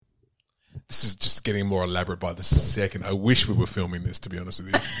getting more elaborate by the second. I wish we were filming this, to be honest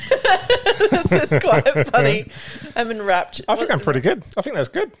with you. This is quite funny. I'm enraptured. I think I'm pretty good. I think that's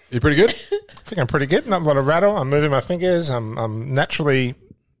good. You're pretty good? I think I'm pretty good. Not a lot of rattle. I'm moving my fingers. I'm naturally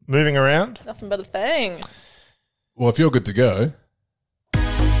moving around. Nothing but a thing. Well, if you're good to go.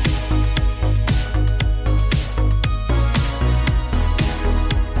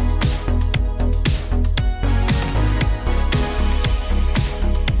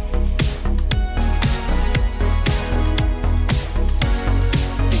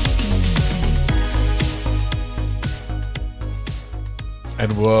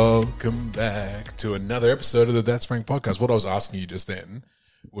 And welcome back to another episode of the That's Frank podcast. What I was asking you just then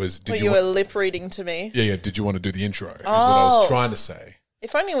was, you were lip reading to me. Yeah. Did you want to do the intro? Is what I was trying to say.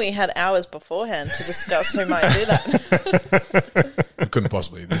 If only we had hours beforehand to discuss who might do that. We couldn't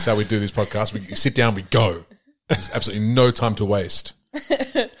possibly. This is how we do this podcast. We sit down, we go. There's absolutely no time to waste.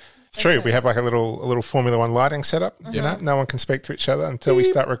 It's true. We have like a little Formula One lighting setup. You know, no one can speak to each other until we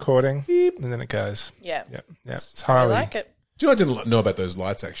start recording, and then it goes. Yeah. It's I highly. like it. Do you know what I didn't know about those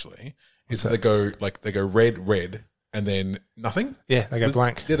lights actually? Is that they go red, and then nothing? Yeah, they go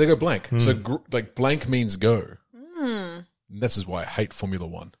blank. Yeah, they go blank. So blank means go. And this is why I hate Formula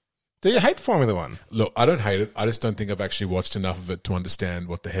One. Do you hate Formula One? Look, I don't hate it. I just don't think I've actually watched enough of it to understand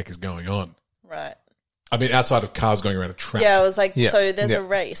what the heck is going on. Right. I mean, outside of cars going around a track. Yeah, I was like, Yeah. so there's Yeah. a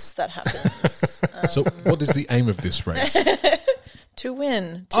race that happens. So what is the aim of this race? To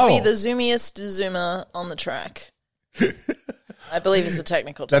win. To be the zoomiest zoomer on the track. I believe it's a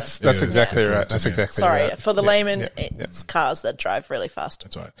technical term. That's Yeah, exactly yeah. right. That's exactly Sorry, right. for the layman, it's cars that drive really fast.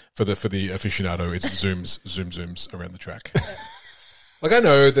 That's right. For the aficionado, it's zooms around the track. Like I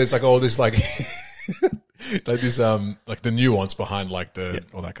know there's like all this like like this like the nuance behind like the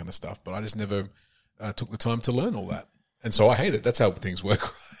all that kind of stuff, but I just never took the time to learn all that, and so I hate it. That's how things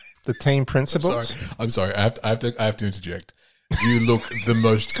work. The team principles. I'm sorry. I have to interject. You look the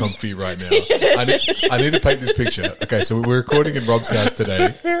most comfy right now. I need to paint this picture. Okay, so we're recording in Rob's house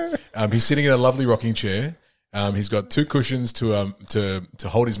today. He's sitting in a lovely rocking chair. He's got two cushions to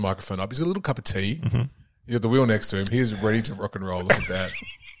hold his microphone up. He's got a little cup of tea. Mm-hmm. You got the wheel next to him. He is ready to rock and roll. Look at that.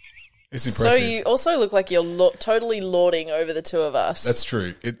 It's impressive. So you also look like you're totally lording over the two of us. That's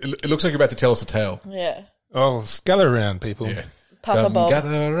true. It looks like you're about to tell us a tale. Yeah. Oh, gather around, people. Yeah. Papa Bob. Gather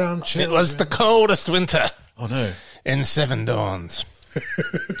around, It children. was the coldest winter Oh no. in 7 dawns.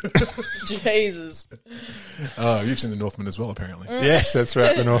 Jesus. Oh, you've seen the Northman as well, apparently. Yes, that's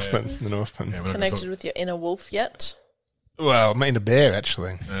right. The Northman. The Northman. Yeah, we're not gonna Connected with your inner wolf yet? Well, I mean a bear,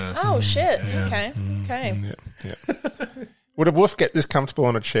 actually. Oh, shit. Okay. Okay. Yeah. Would a wolf get this comfortable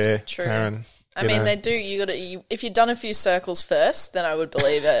on a chair, True. Taryn? I mean, they do. If you'd done a few circles first, then I would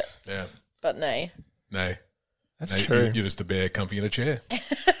believe it. Yeah. But nay. No. That's No, true. you're just a bear comfy in a chair.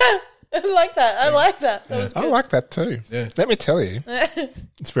 I like that. I like that. That was I good. like that too. Yeah. Let me tell you,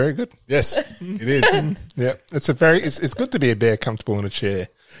 it's very good. Yes, it is. Yeah, it's good to be a bear comfortable in a chair.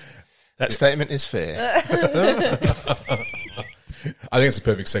 That statement is fair. I think it's a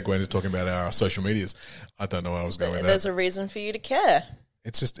perfect segue into talking about our social medias. I don't know where I was going with There's that. a reason for you to care.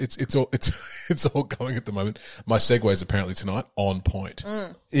 It's just it's all going at the moment. My segue is apparently tonight on point.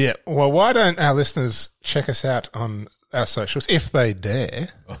 Yeah. Well, why don't our listeners check us out on our socials, if they dare,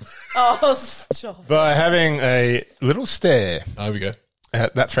 Oh, stop. by having a little stare There we go.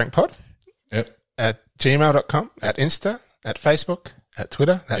 at That's Frank Pod, Yep. at gmail.com, at Insta, at Facebook, at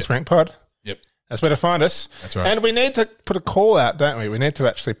Twitter. That's Frank Pod. Yep. That's where to find us. That's right. And we need to put a call out, don't we? We need to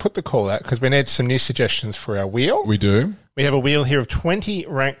actually put the call out because we need some new suggestions for our wheel. We do. We have a wheel here of 20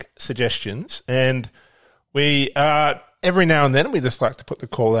 rank suggestions, and we every now and then we just like to put the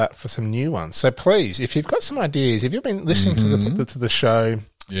call out for some new ones. So please, if you've got some ideas, if you've been listening to the show,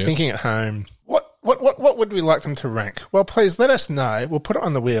 Yes. thinking at home, what would we like them to rank? Well, please let us know. We'll put it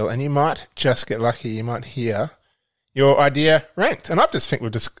on the wheel, and you might just get lucky. You might hear your idea ranked. And I just think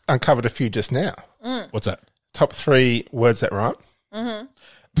we've just uncovered a few just now. What's that? Top 3 words that rhyme. Mm-hmm.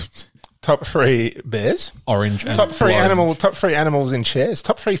 Top 3 bears. Orange. And Top 3 orange. Top 3 animals in chairs.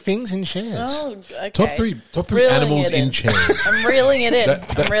 Top 3 things in chairs. Oh, okay. Top three Reeling animals it in chairs. I'm reeling it in.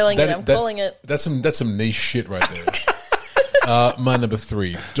 I'm reeling it. I'm calling it. That's some niche shit right there. My number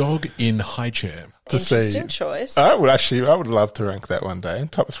 3, dog in high chair. Interesting choice. I would love to rank that one day.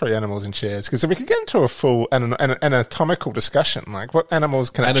 Top 3 animals in chairs, because we could get into a full anatomical discussion, like what animals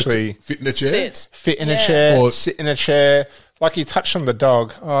can actually fit in a chair. fit in a Yeah. chair, Or- sit in a chair. Like you touched on the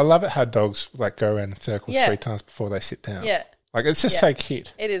dog. Oh, I love it how dogs like go around in circles Yeah. 3 times before they sit down. Yeah. Like it's just Yeah. so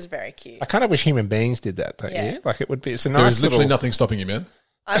cute. It is very cute. I kind of wish human beings did that, don't Yeah. you? Like it would be. It's a There nice is literally little. nothing stopping you, man.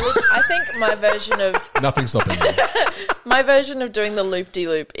 I think my version of Nothing stopping you. My version of doing the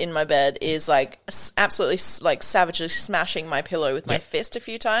loop-de-loop in my bed is like absolutely like savagely smashing my pillow with my fist a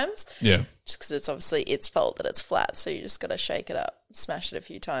few times. Yeah. Just because it's obviously its fault that it's flat, so you just got to shake it up, smash it a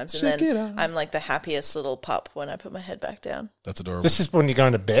few times, and then I'm like the happiest little pup when I put my head back down. That's adorable. This is when you're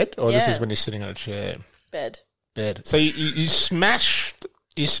going to bed, or this Yeah. is when you're sitting on a chair? Bed. Bed. So you smash the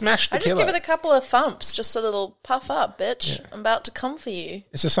I just pillow. give it a couple of thumps, just a little puff up, bitch. I'm about to come for you.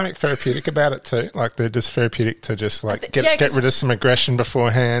 Is there something therapeutic about it too? Like they're just therapeutic to just like yeah, get rid of some aggression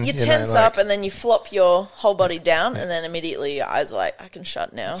beforehand. You know, tense like- up and then you flop your whole body down, and then immediately your eyes are like, I can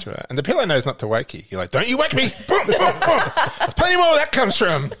shut now. That's right. And the pillow knows not to wake you. You're like, don't you wake me! Boom, boom, boom. There's plenty more where that comes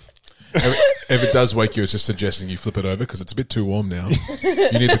from. If it does wake you, it's just suggesting you flip it over because it's a bit too warm now.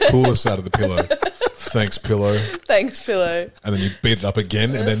 You need the cooler side of the pillow. Thanks, pillow. Thanks, pillow. And then you beat it up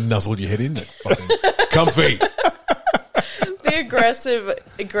again and then nuzzle your head in. Fucking comfy. The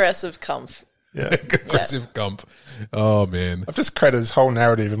aggressive comf. Yeah. Aggressive comp. Oh, man. I've just created this whole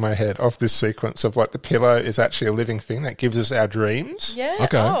narrative in my head of this sequence of like the pillow is actually a living thing that gives us our dreams. Yeah.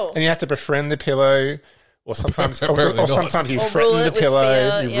 Okay. Oh. And you have to befriend the pillow, or sometimes, Apparently or not. sometimes you Or threaten rule the it with pillow.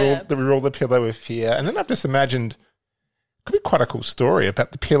 fear, You yeah. rule the pillow with fear, and then I've just imagined it could be quite a cool story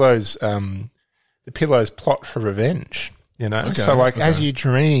about the pillow's plot for revenge. You know, Okay, so like okay. as you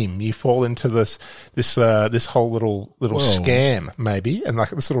dream, you fall into this whole little Whoa. scam maybe, and like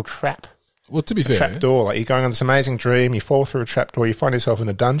this little trap. Well, to be fair, Trap door, like you're going on this amazing dream, you fall through a trap door, you find yourself in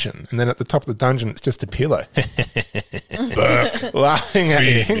a dungeon, and then at the top of the dungeon, it's just a pillow, laughing at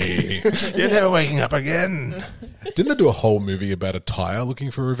you. feed me. You're never waking up again. Didn't they do a whole movie about a tire looking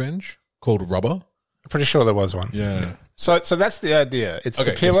for revenge called Rubber? I'm pretty sure there was one. Yeah. So that's the idea. It's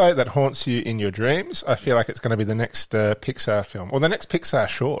Okay, the pillow that haunts you in your dreams. I feel like it's going to be the next Pixar film, or the next Pixar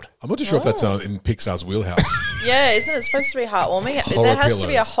short. I'm not too sure if that's in Pixar's wheelhouse. Yeah, isn't it supposed to be heartwarming? Horror There has to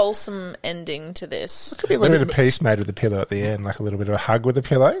be a pillows. whole ending to this. Could be a little bit of peace made with the pillow at the end, like a little bit of a hug with the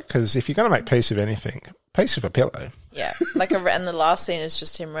pillow. Because if you're going to make peace with anything, peace with a pillow. Yeah, like and the last scene is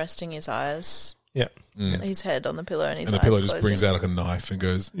just him resting his eyes, Yeah. his head on the pillow, and his And the eyes pillow just closing. brings out like a knife and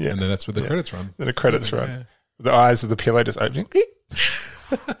goes, and then that's where the credits run. Then the credits run. Yeah. The eyes of the pillow just opening.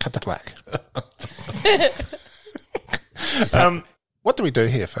 Cut to black. What do we do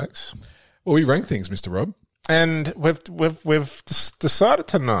here, folks? Well, we rank things, Mr. Rob. And we've decided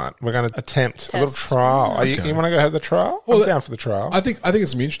tonight we're going to attempt a little Test. trial. Okay. You want to go have the trial? Well, I'm down for the trial. I think it's going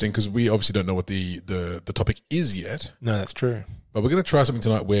to be interesting because we obviously don't know what the topic is yet. No, that's true. But we're going to try something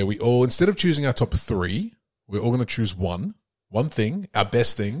tonight where we all, instead of choosing our top three, we're all going to choose one thing, our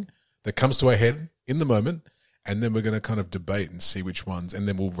best thing that comes to our head in the moment, and then we're going to kind of debate and see which ones, and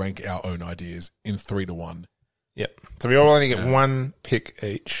then we'll rank our own ideas in 3-1. Yep. So we all only get one pick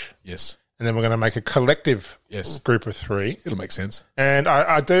each, Yes. and then we're going to make a collective Yes. group of three. It'll make sense. And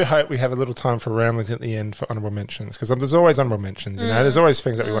I do hope we have a little time for ramblings at the end for honourable mentions, because there's always honourable mentions. You know, there's always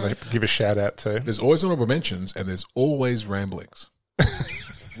things that we want to give a shout out to. There's always honorable mentions, and there's always ramblings.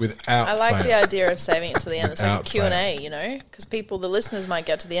 Without I like fail. the idea of saving it to the end. It's like a Without Q&A, you know, because the listeners might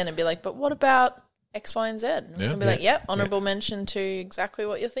get to the end and be like, but what about X, Y, and Z? And Yeah. we'll be like, yep, honourable mention to exactly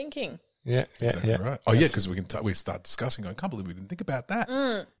what you're thinking. Yeah, yeah, Exactly yeah. right. Oh, yeah, because we start discussing. I can't believe we didn't think about that.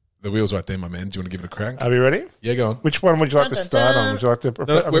 The wheel's right there, my man. Do you want to give it a crack? Are we ready? Yeah, go on. Which one would you like to Dun, dun, start dun. on? Would you like to?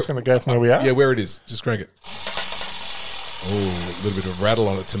 No, I'm just going to go from where we are. Yeah, where it is. Just crank it. Oh, a little bit of rattle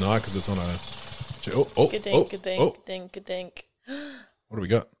on it tonight because it's on a. Ka-dink, ka-dink, ka-dink, ka-dink. What do we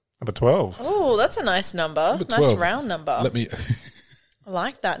got? Number 12. Oh, that's a nice number. Number Nice 12. round number. Let me. I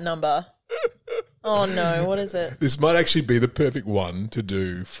like that number. Oh, no. What is it? This might actually be the perfect one to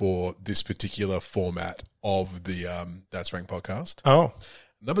do for this particular format of the That's Rank podcast. Oh,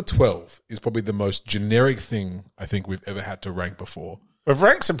 Number 12 is probably the most generic thing I think we've ever had to rank before. we've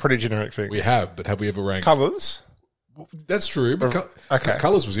ranked some pretty generic things. We have, but have we ever ranked? Colours. That's true, but Okay.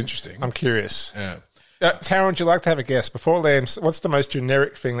 colours was interesting. I'm curious. Yeah. Tara, would you like to have a guess? Before Lambs, what's the most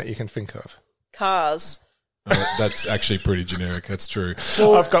generic thing that you can think of? Cars. That's actually pretty generic. That's true.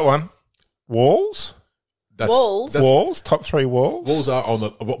 I've got one. Walls? That's, Walls? Walls? Top 3 walls?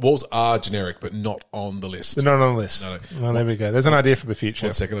 Walls are generic, but not on the list. They're not on the list. No. Well, there we go. There's an idea for the future.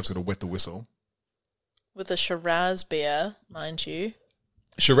 1 second, I'm just going to wet the whistle. With a Shiraz beer, mind you.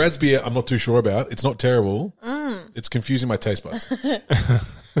 Shiraz beer, I'm not too sure about. It's not terrible. It's confusing my taste buds.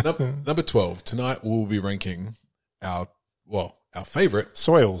 Number 12. Tonight we'll be ranking our favourite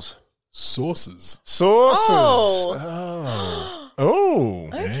Soils. sauces. Sauces. Oh. Oh.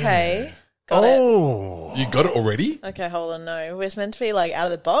 Okay. Got it. Oh. You got it already? Okay, hold on. No, we're meant to be like out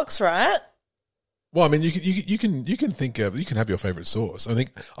of the box, right? Well, I mean, you can think of, you can have your favorite sauce. I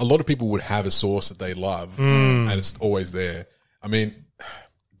think a lot of people would have a sauce that they love, and it's always there. I mean,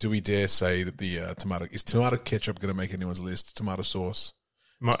 do we dare say that the tomato ketchup going to make anyone's list? Tomato sauce.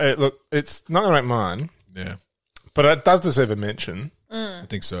 Look, it's not going to make mine, Yeah, but it does deserve a mention. I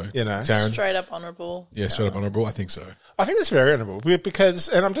think so. You know. Taryn. Straight up honourable. Yeah, straight up honourable. I think so. I think it's very honourable because,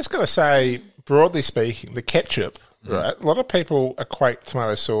 and I'm just going to say, broadly speaking, the ketchup, right? A lot of people equate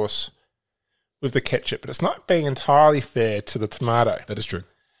tomato sauce with the ketchup, but it's not being entirely fair to the tomato. That is true.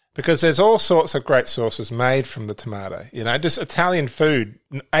 Because there's all sorts of great sauces made from the tomato. You know, just Italian food,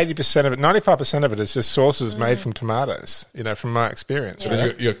 80% of it, 95% of it is just sauces made from tomatoes, you know, from my experience. So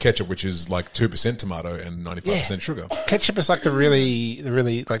then you got ketchup, which is like 2% tomato and 95% sugar. Ketchup is like the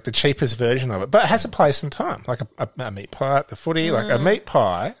really like the cheapest version of it, but it has a place and time, like a meat pie at the footy, like a meat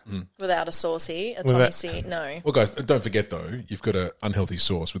pie. Without a saucy, a Tommy C, no. Well, guys, don't forget though, you've got an unhealthy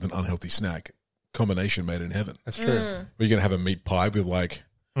sauce with an unhealthy snack. Combination made in heaven. That's true. Where you're going to have a meat pie with like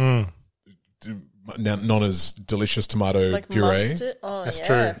Nonna's delicious tomato Like puree. mustard. Oh, That's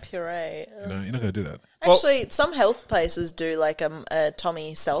yeah, true. puree. You know, you're not going to do that. Actually, some health places do like a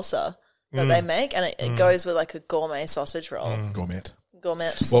Tommy salsa that they make, and it goes with like a gourmet sausage roll. Gourmet.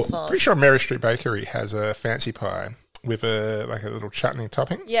 Sausage. Pretty sure Mary Street Bakery has a fancy pie with a little chutney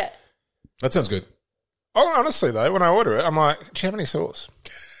topping. Yeah. That sounds good. Oh, honestly though, when I order it, I'm like, do you have any sauce?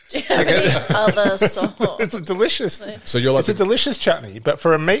 Do you have any other sauce? It's a delicious. So you're like It's a delicious chutney, but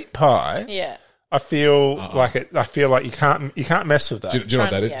for a meat pie, Yeah. I feel like it. I feel like you can't mess with that. do you know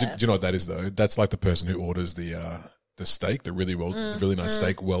what that is? Yeah. Do you know what that is though? That's like the person who orders the steak, the really nice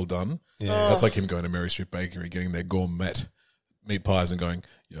steak, well done. Yeah, that's like him going to Mary Street Bakery, getting their gourmet meat pies, and going,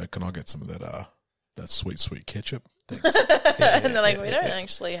 "Yeah, can I get some of that sweet ketchup?" Thanks. And they're like, we don't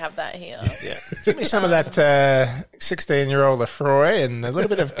actually have that here. Yeah, give me some of that 16-year-old Lefroy and a little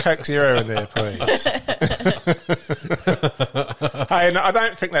bit of Coke Zero in there, please. Hey, no, I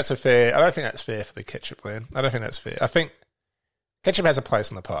don't think that's fair. I don't think that's fair for the ketchup, Glenn. I don't think that's fair. I think ketchup has a place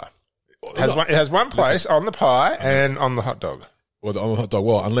in the pie. It has one place on the pie and on the hot dog. Well, on the hot dog.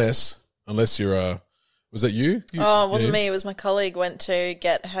 Well, unless you're was that you? Oh, it wasn't me. It was my colleague went to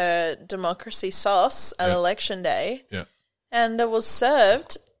get her democracy sauce at election day. Yeah. And it was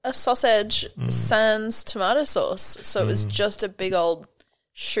served a sausage sans tomato sauce. So it was just a big old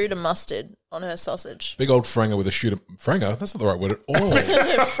shoot of mustard on her sausage. Big old franger with a shooter. Franger? That's not the right word at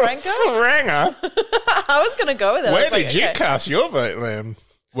all. Franco? Ranger, I was going to go with it. I where was like, did you okay. cast your vote, Lamb?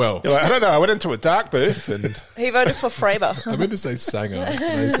 Well, You're like, I don't know. I went into a dark booth and He voted for Fraber. I meant to say Sanger, and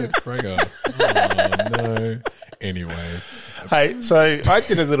I said Franger. Oh, no. Anyway. hey, so I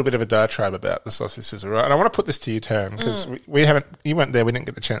did a little bit of a diatribe about the sausage sizzle, right? And I want to put this to you, Taryn, because we haven't. You weren't there. We didn't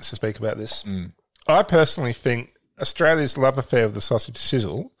get the chance to speak about this. I personally think Australia's love affair with the sausage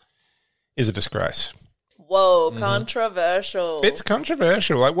sizzle is a disgrace. Whoa, controversial. It's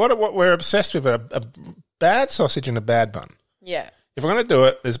controversial. Like what we're obsessed with a bad sausage and a bad bun. Yeah. If we're going to do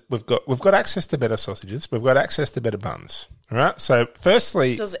it, we've got access to better sausages. We've got access to better buns. All right. So,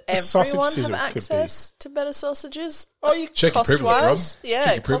 firstly, Does the sausage everyone have sizzle could access to better sausages? Oh, you Check your privilege, Rob. Cost-wise? Check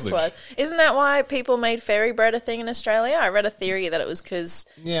Yeah, your privilege. cost-wise. Isn't that why people made fairy bread a thing in Australia? I read a theory that it was because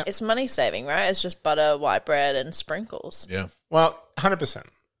Yeah. it's money saving, right? It's just butter, white bread, and sprinkles. Yeah. Well, 100%.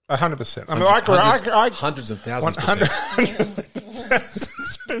 100%. I mean, I Hundreds and thousands percent.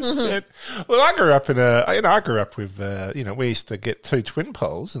 100%. Well, I grew up I grew up with, we used to get 2 twin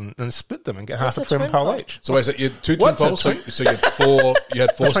poles and split them and get half a What's a twin twin pole pole? each. So wait, so you had 2 twin What's a poles, so you had four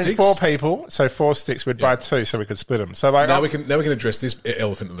Between sticks? 4 people, so 4 sticks, we'd buy 2 so we could split them. So like, Now we can address this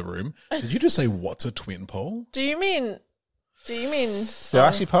elephant in the room. Did you just say what's a twin pole? Do you mean the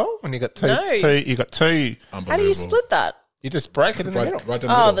icy pole, when you got two, No. you got 2, how do you split that? you just break it in the middle. Right down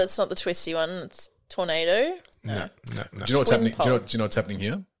the Oh, middle. that's not the twisty one. It's tornado. No. Do you know what's Twin happening? Do you know pole. what's happening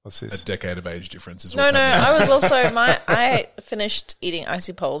here? What's A this? decade of age difference is No, what's no. happening. I was also I finished eating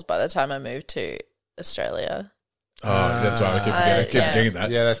icy poles by the time I moved to Australia. Oh, that's right. I keep forgetting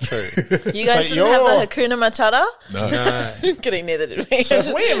that. Yeah, that's true. You guys So didn't have you're- the Hakuna Matata? No. Kidding, neither did we. So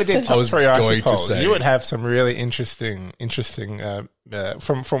if we ever did I top was 3 icy going to poles, say- you would have some really interesting.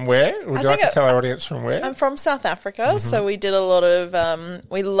 From where? Would you like think to tell our audience from where? I'm from South Africa, so we did a lot of,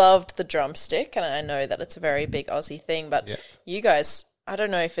 we loved the drumstick, and I know that it's a very big Aussie thing, but Yeah. you guys, I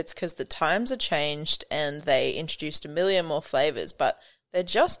don't know if it's because the times are changed and they introduced a million more flavours, but they're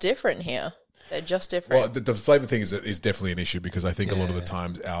just different here. They're just different. Well, the flavor thing is definitely an issue because I think a lot of the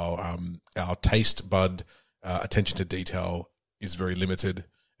times our taste bud attention to detail is very limited,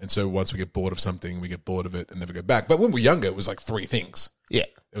 and so once we get bored of something, we get bored of it and never go back. But when we were younger, it was like 3 things. Yeah,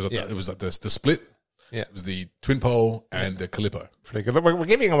 It was like the split. Yeah. It was the twin pole and the Calippo. pretty good. Look, we're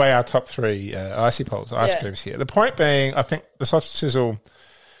giving away our top 3 icy poles, ice Yeah. creams here. The point being, I think the sausage sizzle.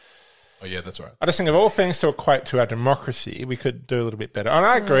 Oh, yeah, that's right. I just think of all things to equate to our democracy, we could do a little bit better. And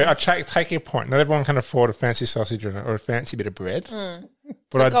I agree. I take your point. Not everyone can afford a fancy sausage or a fancy bit of bread.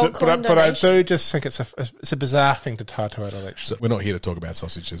 But I do just think it's a bizarre thing to tie to our election. So we're not here to talk about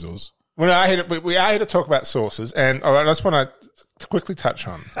sausage sizzles. We are here to talk about sauces. And I just want to quickly touch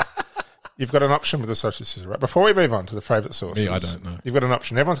on. You've got an option with the sausage sizzle, right? Before we move on to the favourite sauces. Me, I don't know. You've got an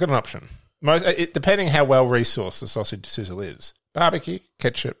option. Everyone's got an option. Depending how well resourced the sausage sizzle is. Barbecue,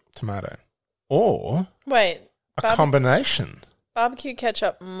 ketchup, tomato. Or Wait. a combination. Barbecue,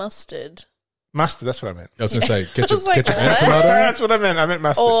 ketchup, mustard. Mustard, that's what I meant. I was going to say ketchup, was like, ketchup and what? tomato. That's what I meant. I meant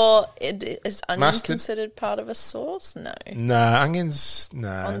mustard. Or is onion Mustard. considered part of a sauce? No. No, onions. No,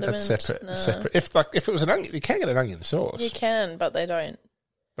 Condiment, that's separate. no. Separate. If it was an onion, you can get an onion sauce. You can, but they don't.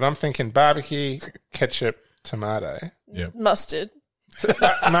 But I'm thinking barbecue, ketchup, tomato, Yeah. Mustard.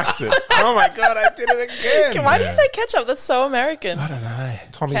 mustard. Oh my god, I did it again. Why do you say ketchup? That's so American. I don't know.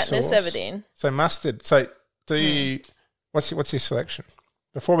 Tommy Katniss sauce. Everdeen. So mustard. So do you? What's your selection?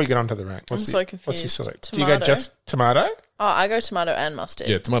 Before we get onto the rank, I'm so confused. What's your select? Tomato. Do you go just tomato? Oh, I go tomato and mustard.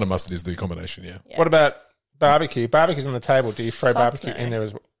 Yeah, tomato mustard is the combination, yeah. Yeah. What about barbecue? Barbecue's on the table. Do you throw Fuck barbecue no. in there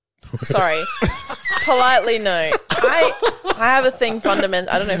as well? Sorry. Politely, no. I have a thing I don't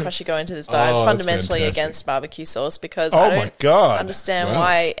know if I should go into this, but I'm Oh, that's fundamentally fantastic. against barbecue sauce because Oh I my don't god! understand Wow.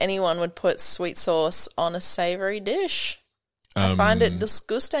 why anyone would put sweet sauce on a savoury dish. I find it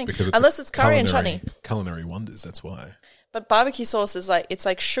disgusting. because it's Unless a it's curry and culinary- chutney. Culinary wonders, that's why. But barbecue sauce is it's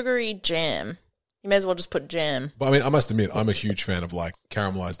like sugary jam. You may as well just put jam. But I mean, I must admit, I'm a huge fan of like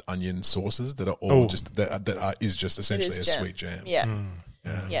caramelized onion sauces that are all just is just essentially a jam. sweet jam. Yeah.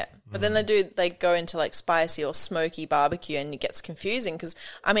 Yeah. But then they go into like spicy or smoky barbecue and it gets confusing because,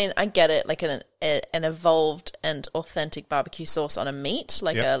 I mean, I get it, like an evolved and authentic barbecue sauce on a meat,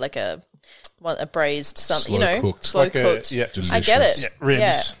 like a braised something, slow cooked. yeah, I get it. Yeah, ribs.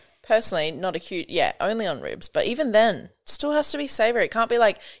 Yeah. Personally, not a huge, only on ribs. But even then, it still has to be savoury. It can't be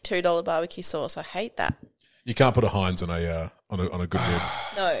like $2 barbecue sauce. I hate that. You can't put a Heinz on a good rib.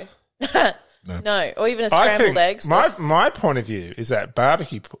 No. No. No. Or even a I scrambled think eggs. my point of view is that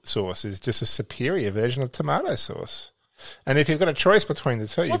barbecue sauce is just a superior version of tomato sauce. And if you've got a choice between the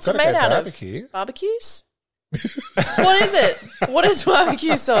two, What's you've it got to made go out barbecue. of? Barbecues? What is it? What is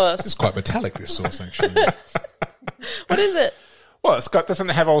barbecue sauce? It's quite metallic, this sauce, actually. What is it? Well, doesn't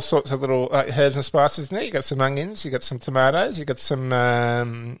it have all sorts of little herbs and spices in there? You got some onions, you got some tomatoes, you got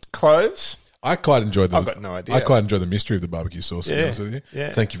some cloves. I quite enjoy the. I've got no idea. I quite enjoy the mystery of the barbecue sauce. To be Yeah, honest with you.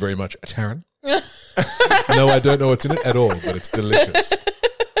 yeah. Thank you very much, Taryn. No, I don't know what's in it at all, but it's delicious.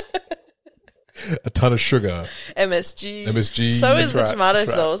 A ton of sugar. MSG. So is the right, tomato that's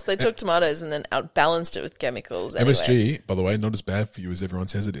right. sauce. They took tomatoes and then outbalanced it with chemicals. Anyway. MSG, by the way, not as bad for you as everyone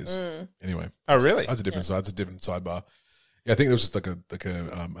says it is. Anyway, Oh, really? that's a different side. It's a different sidebar. Yeah, I think there was just like a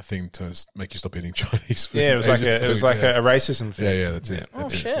thing to make you stop eating Chinese food. Yeah, it was like Asian food, a racism thing. Yeah, that's it. Oh,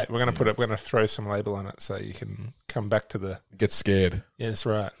 That's it. shit. We're going to throw some label on it so you can come back to the. Get scared. Yeah, that's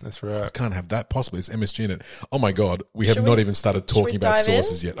right. That's right. Can't have that possibly. It's MSG in it. Oh my god, we have Should not we- even started should we talking about dive in?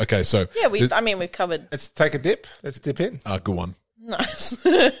 sauces yet. Okay, so Yeah, we've covered. Let's take a dip. Let's dip in. good one. Nice.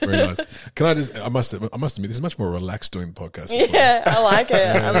 Very nice. Can I just? I must admit, this is much more relaxed doing the podcast. this one. Yeah, I like it.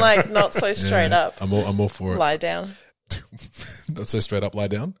 I'm like not so straight Yeah, up. I'm all for it. Lie down. Not so straight up. Lie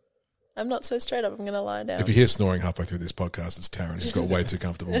down. I'm not so straight up. I'm going to lie down. If you hear snoring halfway through this podcast, it's Taryn. She's got way too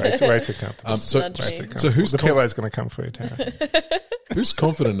comfortable. Way too comfortable. So Nudge me. so who's the pillow's going to come for you, Tara. who's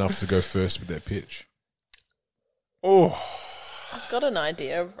confident enough to go first with their pitch? Oh, I've got an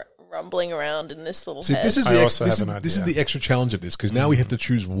idea of rumbling around in this little See, head. this is I the also this have is, an this is idea. the extra challenge of this because now we have to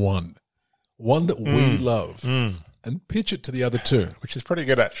choose one that we love, and pitch it to the other two. which is pretty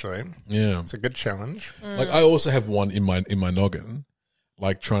good, actually. Yeah, It's a good challenge. like I also have one in my noggin,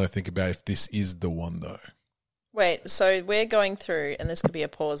 like trying to think about if this is the one though. Wait, so we're going through, and this could be a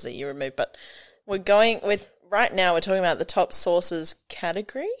pause that you remove, but right now we're talking about the top sauces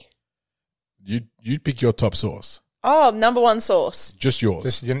category. You'd pick your top sauce, Oh, number one sauce. just yours.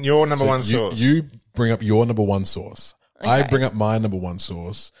 This is your number So one sauce. You bring up your number one sauce. I Okay. bring up my number one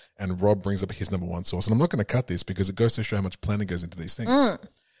sauce, and Rob brings up his number one sauce. And I'm not going to cut this because it goes to show how much planning goes into these things.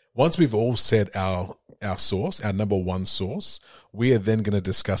 Once we've all said our sauce, our number one sauce, we are then going to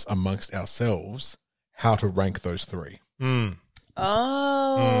discuss amongst ourselves how to rank those three.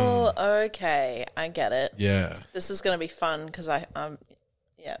 Oh, okay. I get it. Yeah, This is going to be fun because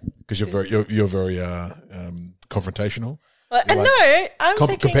yeah. because you're very confrontational, Well, and no, I'm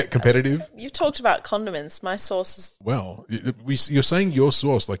thinking competitive. you've talked about condiments. My sauce is Well, you're saying your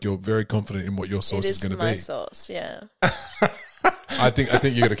sauce like you're very confident in what your sauce it is is going to my be. sauce. Yeah. I think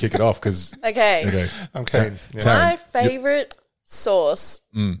you got to kick it off because Okay. okay. I'm keen. Yeah. Taryn, My favorite sauce,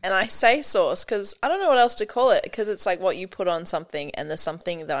 and I say sauce because I don't know what else to call it because it's like what you put on something, and the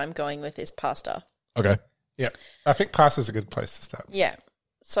something that I'm going with is pasta. Okay. Yeah. I think pasta's a good place to start. Yeah.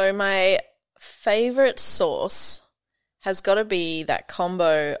 So my favorite sauce has got to be that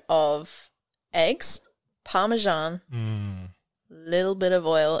combo of eggs, Parmesan, little bit of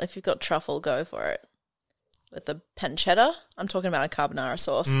oil. If you've got truffle, go for it. With the pancetta, I'm talking about a carbonara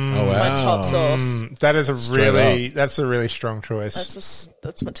sauce. Oh, It's wow. my top sauce. That is Straight that's a really strong choice.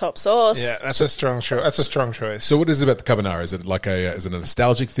 That's my top sauce. Yeah, that's a strong choice. That's a strong choice. So what is it about the carbonara? Is it like is it a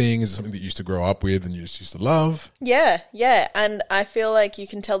nostalgic thing? Is it something that you used to grow up with and you just used to love? Yeah, yeah. And I feel like you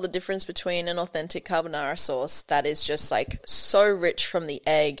can tell the difference between an authentic carbonara sauce that is just like so rich from the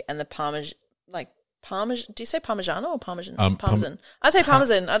egg and the parmesan, do you say Parmigiano or Parmesan? Parmesan. I say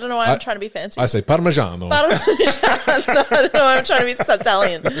Parmesan. I don't know why I'm trying to be fancy. I say Parmigiano. Parmesan. I don't know why I'm trying to be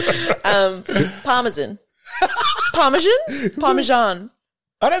Italian. Parmesan. Parmesan.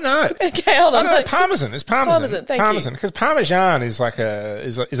 I don't know. Okay, hold on. I don't know. Parmesan. It's Parmesan. Parmesan, thank you. Parmesan. Because Parmesan is like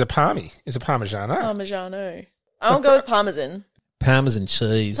is a palmy. Is a Parmigiano. Parmigiano. I'll go with Parmesan. Parmesan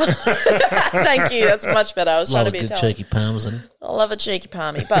cheese. Thank you. That's much better. I was trying Love to a be good Italian. cheeky parmesan. I love a cheeky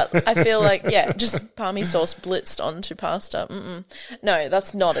palmy, but I feel like, yeah, just palmy sauce blitzed onto pasta. No,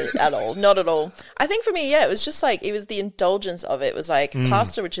 that's not it at all. Not at all. I think for me, yeah, it was just like, it was the indulgence of it. It was like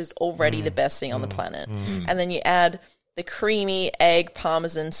pasta, which is already the best thing on the planet. And then you add the creamy egg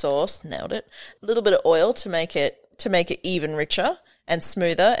Parmesan sauce, nailed it, a little bit of oil to make it even richer and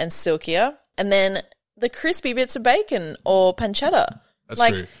smoother and silkier. And then the crispy bits of bacon or pancetta. That's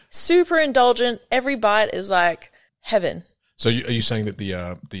like, true. super indulgent. Every bite is like heaven. So are you saying that the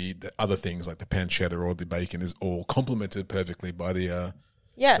other things like the pancetta or the bacon is all complemented perfectly by the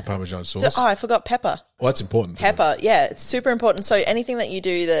Parmesan sauce? Oh, I forgot pepper. Well, that's important. Pepper, yeah, it's super important. So anything that you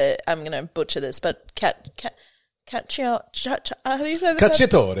do, I'm going to butcher this, but how do you say the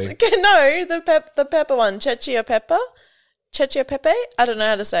Cacciatore. Okay, no, the pepper one, Cecchio pepper? Cecchio pepe? I don't know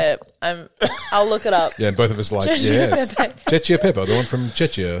how to say it. I'll look it up. Yeah, and both of us like, Cecchio yes. Pepe. Cecchia Pepper, the one from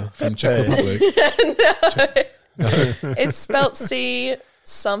Czechia, from Czech Republic. It's spelt C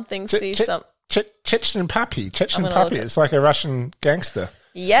something, C something. Chechen Papi. Chechen I'm gonna Papi. look it. It's like a Russian gangster.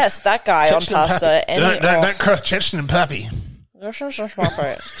 Yes, that guy on Chechen pasta. Papi. Don't cross Chechen and Papi.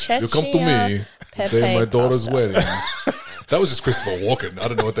 You come to me, they're my daughter's wedding. That was just Christopher Walken. I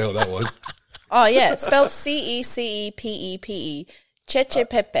don't know what the hell that was. Oh, yeah, it's spelled Cecepepe. Ceche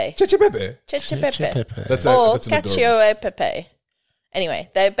Pepe. Cecchia Pepe. Ceche Pepe. That's Or that's an adorable. Cacio Pepe. Anyway,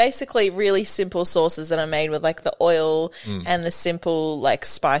 they're basically really simple sauces that are made with like the oil and the simple like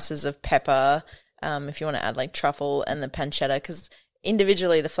spices of pepper. If you want to add like truffle and the pancetta, because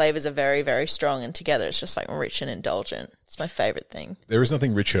individually the flavors are very, very strong, and together it's just like rich and indulgent. It's my favorite thing. There is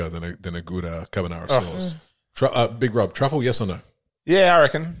nothing richer than a good carbonara sauce. Big Rob, truffle, yes or no? Yeah, I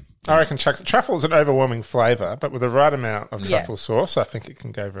reckon truffle is an overwhelming flavour, but with the right amount of truffle sauce, I think it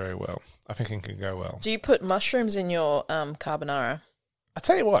can go very well. Do you put mushrooms in your carbonara? I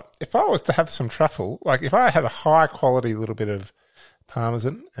tell you what, if I was to have some truffle, like if I had a high quality little bit of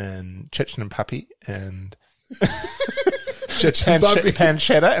Parmesan and Chechen and Papi and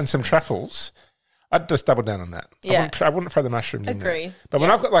pancetta and some truffles, I'd just double down on that. Yeah. I wouldn't throw the mushrooms in Agree. there. But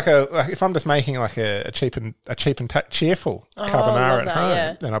when I've got like if I'm just making like a cheap and cheerful love carbonara at that, home,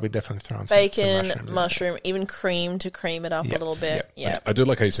 yeah. then I'll be definitely throwing Bacon, some mushrooms mushroom, even cream to cream it up a little bit. Yeah. I do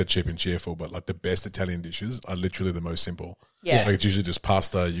like how you said cheap and cheerful, but like the best Italian dishes are literally the most simple. Yeah. Like it's usually just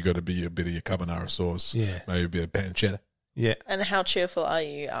pasta. You got to be a bit of your carbonara sauce. Yeah. Maybe a bit of pancetta. Yeah. And how cheerful are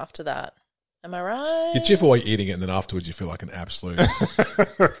you after that? Am I right? You're cheerful while you're eating it, and then afterwards you feel like an absolute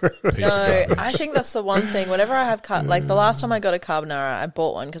piece of No, garbage. I think that's the one thing. Whenever I have like the last time I got a carbonara, I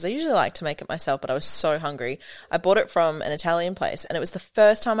bought one because I usually like to make it myself, but I was so hungry. I bought it from an Italian place, and it was the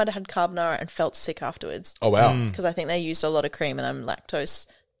first time I'd had carbonara and felt sick afterwards Oh wow! because I think they used a lot of cream, and I'm lactose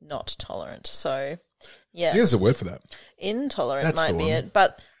not tolerant. So, yes, I think there's a word for that. intolerant That's the might be one. it,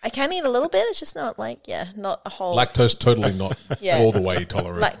 but I can eat a little bit. It's just not like not a whole Lactose totally not Yeah. all the way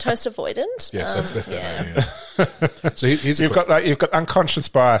tolerant. lactose avoidant. Yes, that's better. yeah. Yeah. So here's a You've got unconscious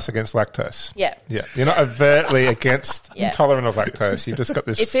bias against lactose. Yeah. Yeah. You're not overtly against Yeah. intolerant of lactose. You've just got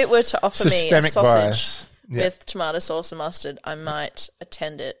this If it were to offer me a systemic sausage bias. Yeah. with tomato sauce and mustard, I might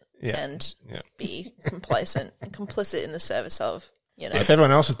attend it Yeah. and Yeah. be complacent and complicit in the service of, If everyone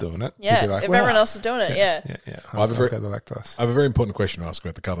else is doing it, yeah, you'd be like, if well, everyone else is doing it, yeah. Yeah. I have a I'll very- go the lactose. I have a very important question to ask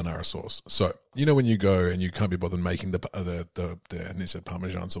about the carbonara sauce. So, you know when you go and you can't be bothered making the and it's a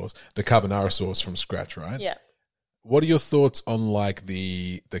Parmesan sauce, the carbonara sauce from scratch, right? Yeah. What are your thoughts on like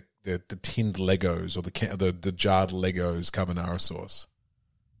the tinned Legos or the jarred Legos carbonara sauce?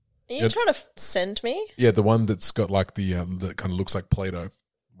 Are you trying to send me? Yeah, the one that's got like the that kind of looks like Play-Doh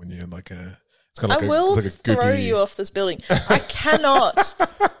when you're like a. It's kind of I like will it's like a throw goopy. you off this building. I cannot.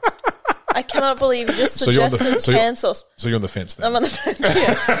 I cannot believe you just So you're on the- suggested so you're- can sauce. So you're on the fence then. I'm on the fence.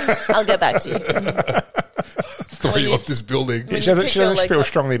 Yeah. I'll get back to you. Throw you you- off this building. when She doesn't, pick she your doesn't legs feel up.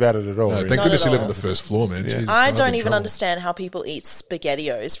 strongly about it at all. No, really. thank Not goodness at you live all. on the first floor, man. Jesus, I I'd be don't in even trouble. understand how people eat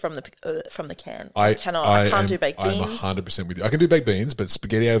SpaghettiOs from the can. I cannot. I can't do baked I'm beans. 100% with you. I can do baked beans, but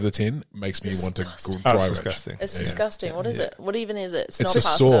spaghetti out of the tin makes me want to Disgusting. dry Oh, it's rage. disgusting. It's disgusting. What is it? What even is it? It's It's not a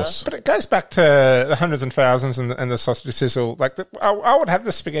pasta. sauce. But it goes back to the hundreds and thousands and the sausage sizzle. Like I would have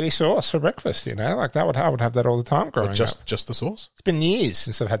the spaghetti sauce for breakfast. You know, like I would have that all the time growing up. Just the sauce? It's been years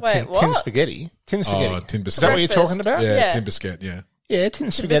since I've had Wait, tin what? spaghetti. Tin spaghetti. Oh, tin Is that what you're biscuit. talking about? Yeah, Yeah. tin biscuit, yeah. Yeah, tin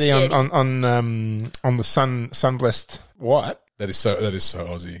spaghetti biscuit. on the sun blessed white. That is so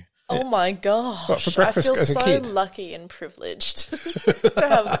Aussie. Oh my gosh. What, for breakfast I feel as a so kid? lucky and privileged to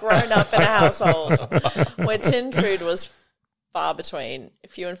have grown up in a household where tin food was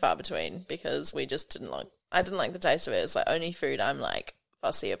few and far between, because we just I didn't like the taste of it. It's like only food I'm like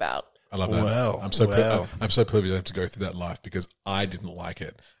fussy about. I love that. Wow. I'm so Wow. I'm so privileged I have to go through that life because I didn't like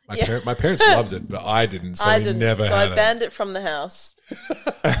it. My, Yeah. my parents loved it, but I didn't, so I we didn't, never so had I it. banned it from the house.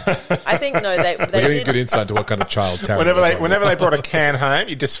 I think they We're getting did. good insight into what kind of child Taryn Whenever is they right whenever now. they brought a can home,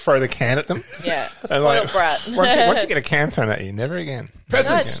 you just throw the can at them. Yeah, And spoiled like, brat. Once you get a can thrown at you, never again.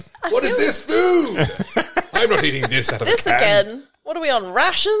 Peasants, Guys, what is this food? I'm not eating this out of This a can. again. What are we on,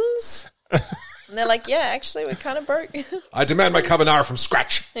 rations? And they're like, yeah, actually, we're kind of broke. I demand my carbonara from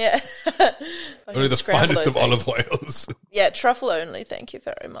scratch. Yeah. Only the Scramble finest those of eggs. olive oils. Yeah, truffle only. Thank you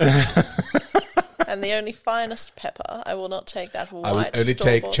very much. And the only finest pepper. I will not take that white. I would only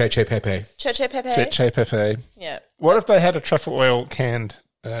take store-bought- cheche pepe. Cheche pepe. Che pepe. Yeah. What if they had a truffle oil canned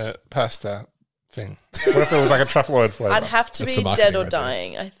pasta thing? What if there was like a truffle oil flavour? I'd have to That's be the marketing dead or right there.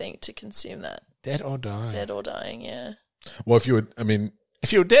 dying, I think, to consume that. Dead or dying. Dead or dying, yeah. Well, if you would, I mean,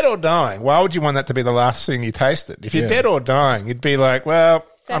 If you were dead or dying, why would you want that to be the last thing you tasted? If you're Yeah. dead or dying, you'd be like, well,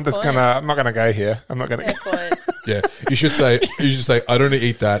 Fair I'm point. not gonna go here. I'm not gonna Fair go. point. yeah, you should say, I'd only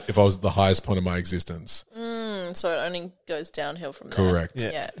eat that if I was at the highest point of my existence. So it only goes downhill from there. Correct.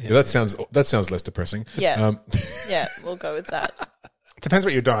 Yeah. Yeah, that sounds less depressing. Yeah. Yeah, we'll go with that. Depends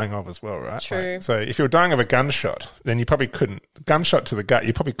what you're dying of as well, right? True. Like, so if you're dying of a gunshot, then you probably couldn't gunshot to the gut.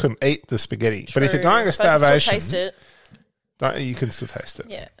 You probably couldn't eat the spaghetti. But if you're dying of But I can still starvation, taste it. you can still taste it.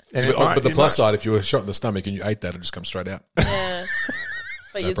 Yeah. And it But the it plus side, if you were shot in the stomach and you ate that, it'd just come straight out. Yeah.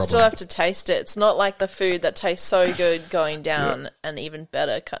 But you'd problem. still have to taste it. It's not like the food that tastes so good going down and even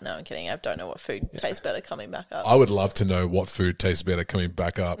better. No, I'm kidding. I don't know what food tastes better coming back up. I would love to know what food tastes better coming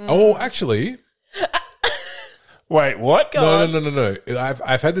back up. Mm. Oh, actually, Wait, what? no.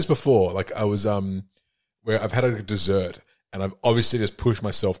 I've had this before. Like I was where I've had a dessert and I've obviously just pushed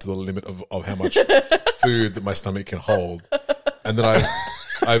myself to the limit of how much food that my stomach can hold, and then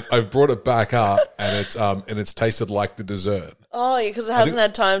I've brought it back up and it's tasted like the dessert. Oh, yeah, because it hasn't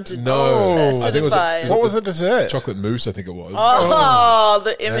had time to No, I think it was acidify. What was the dessert? chocolate mousse, I think it was. Oh,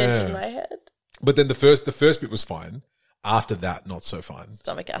 the image Yeah. in my head. But then the first bit was fine. After that, not so fine.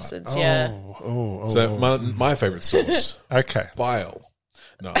 Stomach acids, yeah. So my favorite sauce, Okay. bile.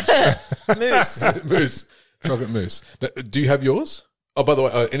 No, I'm just Mousse. mousse, chocolate mousse. Now, do you have yours? Oh, by the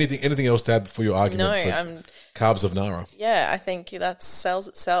way, anything else to add for your argument No, for carbs of Nara? I think that sells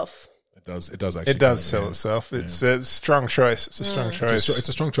itself. It does actually. It does sell itself. It's a strong choice. It's a strong choice. It's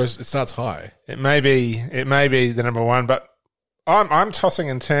a strong choice. It starts high. It may be the number one, but I'm tossing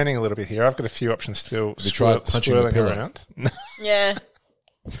and turning a little bit here. I've got a few options still. you tried punching the swirling pillow? around. Yeah.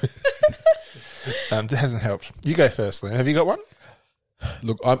 That hasn't helped. You go first, Lynn. Have you got one?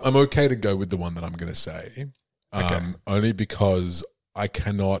 Look, I'm okay to go with the one that I'm going to say, only because I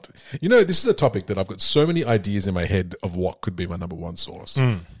cannot. You know, this is a topic that I've got so many ideas in my head of what could be my number one sauce.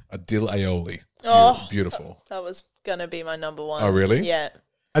 A dill aioli. Oh. Beautiful. That was going to be my number one. Oh, really? Yeah.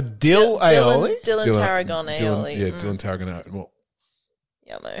 A dill aioli? Dylan Tarragon aioli. Yeah, Dylan Tarragon. Well,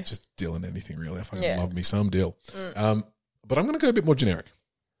 Yeah, no. just dill and anything really. I fucking Yeah. love me some dill. But I'm going to go a bit more generic.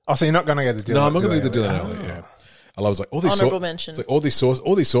 Oh, so you're not going to go the dill? No, I'm not going to do the aioli. Dylan aioli. Yeah, I was like all these Honourable mention. It's like all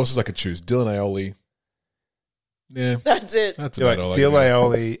these sauces I could choose. Dylan aioli. Yeah, That's it. that's You're about all like I dill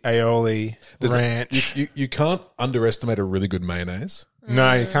can do. aioli, There's ranch. You can't underestimate a really good mayonnaise.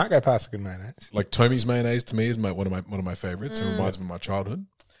 No, you can't go past a good mayonnaise. Like Tomy's mayonnaise to me is one of my favorites. It reminds me of my childhood.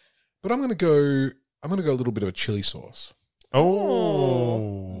 But I'm gonna go a little bit of a chili sauce.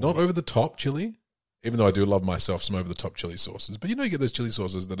 Oh. Not over the top chili, even though I do love myself some over the top chili sauces. But you know, you get those chili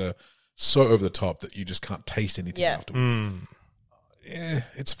sauces that are so over the top that you just can't taste anything Yeah. afterwards. Yeah,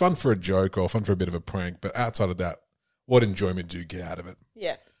 it's fun for a joke or fun for a bit of a prank, but outside of that, what enjoyment do you get out of it?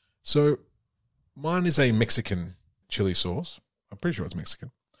 Yeah. So mine is a Mexican chili sauce. I'm pretty sure it's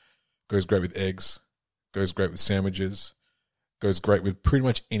Mexican. Goes great with eggs. Goes great with sandwiches. Goes great with pretty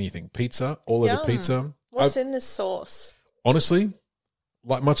much anything. Pizza, all over Yum. pizza. What's in this sauce? Honestly,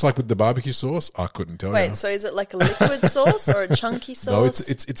 much like with the barbecue sauce, I couldn't tell you. Wait, so is it like a liquid sauce or a chunky sauce?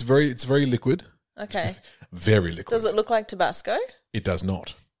 No, it's very liquid. Okay. Very liquid. Does it look like Tabasco? It does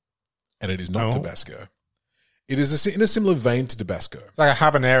not, and it is not Oh. Tabasco. It is in a similar vein to Tabasco. Like a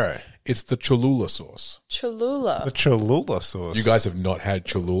habanero. It's the Cholula sauce. Cholula. The Cholula sauce. You guys have not had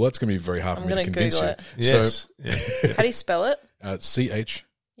Cholula. It's going to be very hard for I'm me to gonna convince Google you. it. Yes. Yeah. How do you spell it? CHO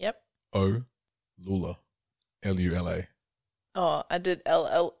Yep. Lula, LULA. Oh, I did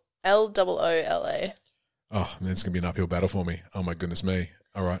LOOLA. Oh man, it's going to be an uphill battle for me. Oh my goodness me!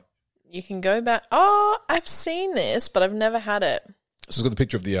 All right. You can go back. Oh, I've seen this, but I've never had it. So it's got the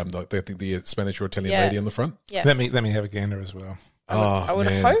picture of the Spanish or Italian Yeah. lady on the front. Yeah. Let me have a gander as well. I would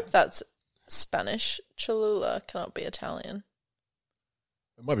man. hope that's Spanish. Cholula cannot be Italian.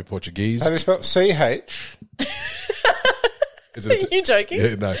 It might be Portuguese. How do you spell it? CH? Is Are it? you joking?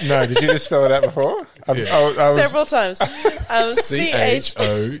 Yeah, no. No, did you just spell it out before? Yeah. I was, Several times.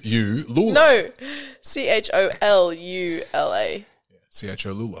 CHOU Lula. No, CHOLULA.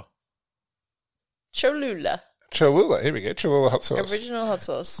 CHO Lula. Cholula. Cholula. Here we go. Cholula hot sauce. Original hot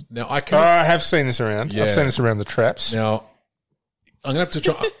sauce. Now I Oh, can. I have seen this around. Yeah. I've seen this around the traps. Now I'm gonna have to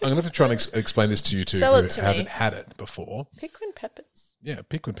try. I'm gonna have to try and explain this to you two Sell who it to haven't me. had it before. Piquin peppers. Yeah,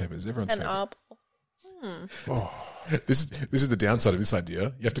 piquin peppers. Everyone's And favorite. arbol. This is the downside of this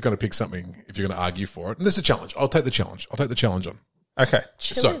idea. You have to kind of pick something if you're going to argue for it. And this is a challenge. I'll take the challenge. on. Okay.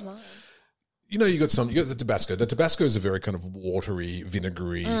 Chili So- lime. You know, you got the Tabasco. The Tabasco is a very kind of watery,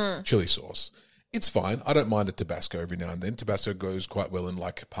 vinegary chili sauce. It's fine. I don't mind a Tabasco every now and then. Tabasco goes quite well in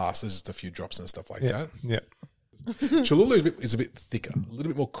like pastas, just a few drops and stuff like Yeah. that. Yeah. Cholula is a bit thicker, a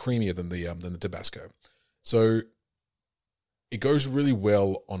little bit more creamier than the Tabasco. So it goes really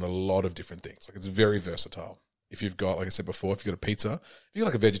well on a lot of different things. Like it's very versatile. If you've got, like I said before, if you've got a pizza, if you've got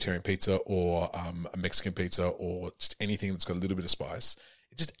like a vegetarian pizza or a Mexican pizza or just anything that's got a little bit of spice,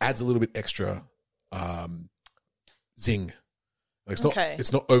 it just adds a little bit extra zing. Like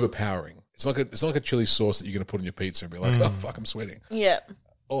it's not overpowering. It's not like a chili sauce that you're going to put in your pizza and be like, oh fuck, I'm sweating. Yeah.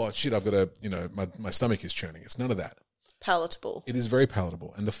 Oh shit, I've got my stomach is churning. It's none of that. Palatable. It is very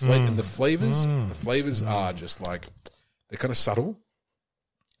palatable, and the flavors are just like they're kind of subtle.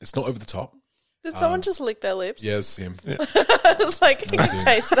 It's not over the top. Did someone just lick their lips? Yeah, it's him. I was like, I can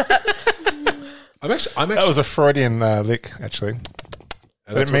taste that. I'm actually. That was a Freudian lick, actually.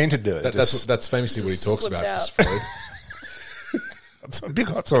 I didn't mean to do it. That's famously what he Just talks slipped about. out. Just Freud. I'm a big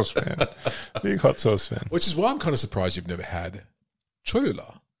hot sauce fan. Big hot sauce fan. Which is why I'm kind of surprised you've never had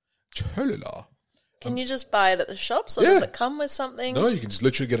Cholula. Can you just buy it at the shops, or Yeah. does it come with something? No, you can just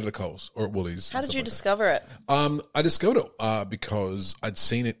literally get it at Coles or at Woolies. How and did stuff you like that. discover it? I discovered it because I'd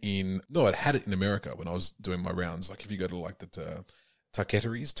seen it I'd had it in America when I was doing my rounds. Like if you go to like the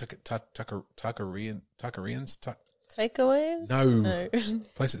taqueteries, taquerians, Takeaways? No.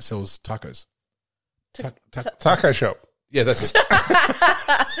 place that sells tacos. Taco shop. Yeah, that's it.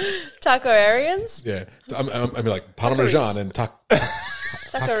 Taco Arians? Yeah, I mean like Parmesan and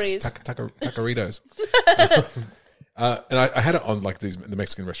Taqueries. tacoritos. And I had it on like the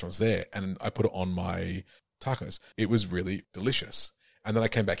Mexican restaurants there, and I put it on my tacos. It was really delicious. And then I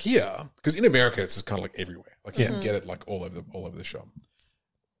came back here because in America it's just kind of like everywhere. Like you can get it like all over the shop.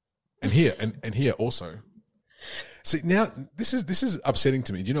 And here and here also. See now this is upsetting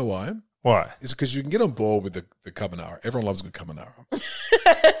to me. Do you know why? Why? It's because you can get on board with the carbonara. Everyone loves a good carbonara.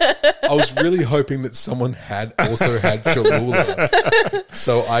 I was really hoping that someone had also had Cholula,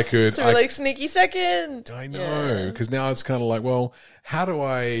 so I could. It's a really sneaky second. I know, because now it's kind of like, well, how do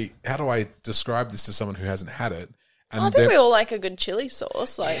I describe this to someone who hasn't had it? And I think we all like a good chili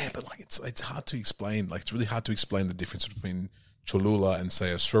sauce. Like, yeah, but like it's hard to explain. Like it's really hard to explain the difference between Cholula and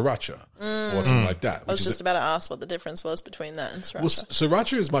say a sriracha or something like that. I was just about to ask what the difference was between that and sriracha. Well,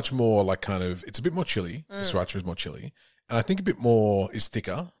 sriracha is much more like kind of, it's a bit more chili. Sriracha is more chili. And I think a bit more is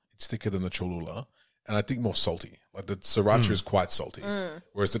thicker. It's thicker than the Cholula. And I think more salty. Like the sriracha is quite salty.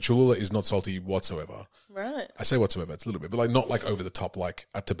 Whereas the Cholula is not salty whatsoever. Right. I say whatsoever, it's a little bit, but like not like over the top like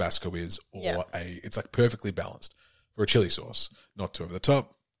a Tabasco is or it's like perfectly balanced for a chili sauce. Not too over the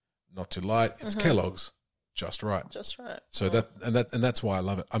top, not too light. It's Kellogg's. Just right. Just right. So that's why I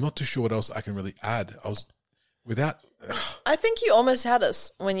love it. I'm not too sure what else I can really add. I think you almost had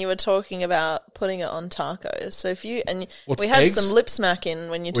us when you were talking about putting it on tacos. So if you What, we had eggs? some lip smacking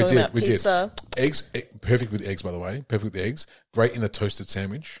when you're talking about pizza. Eggs, perfect with eggs, by the way. Perfect with eggs. Great in a toasted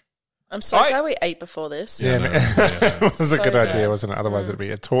sandwich. I'm so glad we ate before this. Yeah, it was a So good idea, good. wasn't it? Otherwise, it'd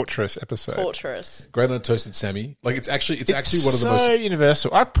be a torturous episode. Torturous. Great on toasted Sammy. Like it's actually one of the so most.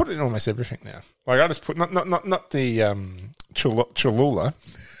 universal. I put it in almost everything now. Like I just put not the Cholula,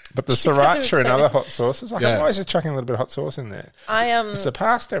 but the sriracha and other hot sauces. Like I'm always just chucking a little bit of hot sauce in there. It's a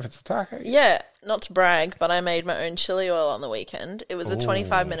pasta, if it's a taco. Yeah, not to brag, but I made my own chili oil on the weekend. It was a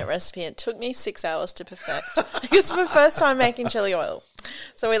 25-minute recipe. It took me 6 hours to perfect. It was my first time making chili oil.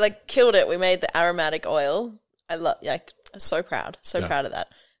 So we killed it. We made the aromatic oil. I'm so proud. Proud of that.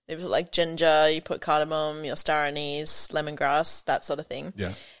 It was like ginger, you put cardamom, your star anise, lemongrass, that sort of thing.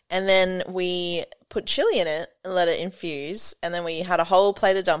 Yeah. And then we put chili in it and let it infuse. And then we had a whole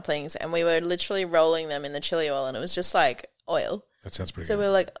plate of dumplings and we were literally rolling them in the chili oil and it was just like oil. That sounds pretty So good. we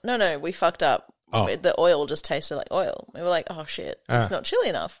were like, no, we fucked up. Oh. The oil just tasted like oil. We were like, oh shit, it's not chili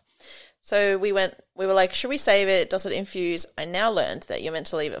enough. So we were like, should we save it? Does it infuse? I now learned that you're meant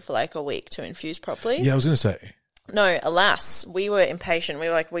to leave it for like a week to infuse properly. Yeah, I was going to say. No, alas, we were impatient. We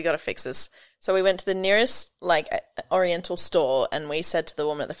were like, we got to fix this. So we went to the nearest Oriental store and we said to the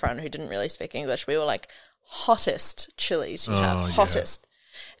woman at the front who didn't really speak English, we were like, hottest chilies you have, hottest.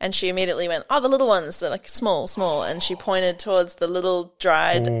 And she immediately went, oh, the little ones, they're like small. And she pointed towards the little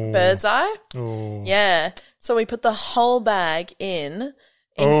dried bird's eye. Ooh. Yeah. So we put the whole bag in,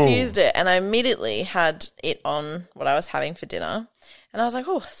 infused it, and I immediately had it on what I was having for dinner. And I was like,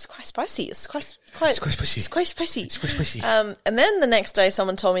 oh, it's quite spicy. It's quite spicy. And then the next day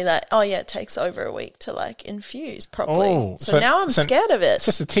someone told me that, it takes over a week to infuse properly. Oh, so now I'm scared of it. It's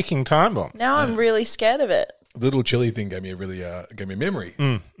just a ticking time bomb. Now I'm really scared of it. The little chili thing gave me a memory.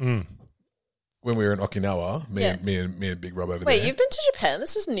 When we were in Okinawa, me and Big Rob over there. Wait, you've been to Japan?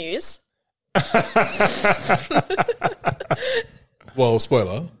 This is news. Well,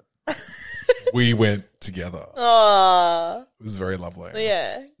 spoiler. We went together. Oh, It was very lovely.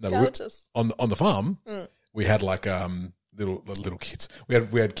 yeah. No, Gorgeous. on the farm, we had little kids.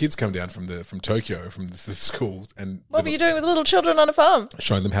 We had kids come down from Tokyo from the schools and What were you doing with little children on a farm?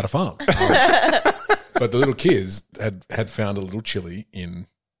 showing them how to farm. But the little kids had found a little chili in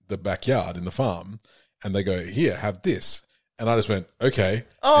the backyard in the farm, and they go, "Here, have this." And I just went, "Okay,"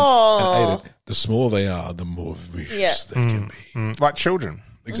 and ate it. The smaller they are, the more vicious they can be. Like children.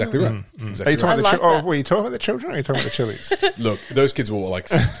 Exactly right. Are Exactly you talking right. about were you talking about the children or are you talking about the chilies? Look, those kids were like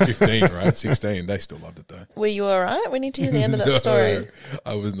 15, right? 16. They still loved it though. Were you all right? We need to hear the end of that story.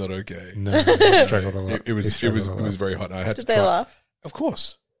 I was not okay. No, I struggled a lot. It was very hot. I had Did to they try. laugh? Of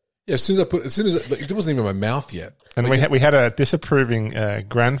course. Yeah, as soon as it wasn't even in my mouth yet. And we had a disapproving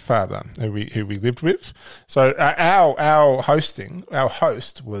grandfather who we lived with. So our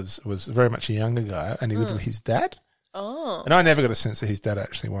host was very much a younger guy, and he lived with his dad. Oh, And I never got a sense that his dad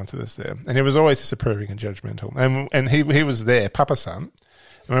actually wanted us there, and he was always disapproving and judgmental. And he was there, Papa-san.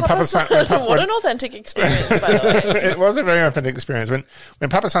 And when Papa-san, what an authentic experience, by the way. it was a very authentic experience. When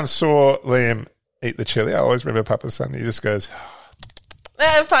Papa-san saw Liam eat the chili, I always remember Papa-san. He just goes,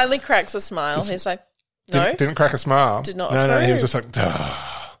 And finally cracks a smile. He's like, no. didn't crack a smile. Did not No, he approve. was just like,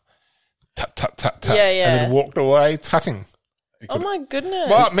 tut, tut, tut, tut. Yeah, yeah. And then walked away, tutting. Oh my goodness.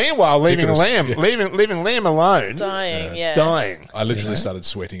 Well, meanwhile, leaving could've- Liam, leaving Liam alone, Dying, yeah. dying. I literally started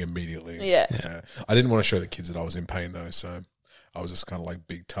sweating immediately. Yeah. I didn't want to show the kids that I was in pain though, so I was just kind of like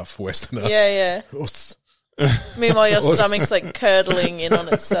big tough Westerner. Yeah, yeah. Meanwhile, your Awesome. stomach's like curdling in on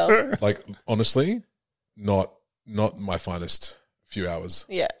itself. Like honestly, not my finest few hours.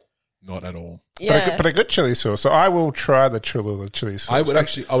 Yeah. Not at all. Yeah. But a good chili sauce. So I will try the Cholula chili sauce. I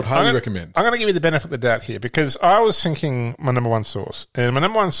would highly recommend. I'm going to give you the benefit of the doubt here because I was thinking my number one sauce. And my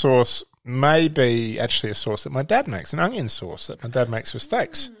number one sauce may be actually a sauce that my dad makes, an onion sauce that my dad makes for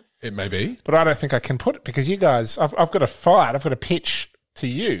steaks. It may be. But I don't think I can put it because you guys, I've got a fight. I've got a pitch to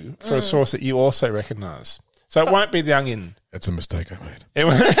you for a sauce that you also recognise. So it won't be the onion. That's a mistake I made. It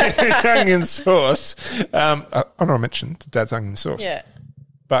won't be the onion sauce. I know I mentioned Dad's onion sauce. Yeah.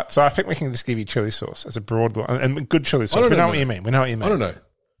 But so I think we can just give you chili sauce as a broad and good chili sauce. don't We know know. what you mean. We know what you mean. I don't know.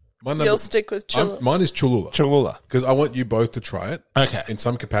 My number, You'll stick with chili. mine is Cholula Cholula. because I want you both to try it. Okay. In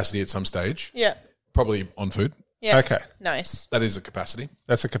some capacity at some stage, Yeah. probably on food. Yeah. Okay. Nice. That is a capacity.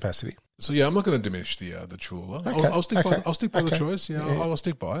 That's a capacity. So yeah, I'm not going to diminish the Cholula. Okay. I'll stick by. Okay. I'll stick by the Okay. choice. Yeah, I'll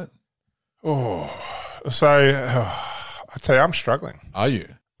stick by it. So I tell you, I'm struggling. Are you?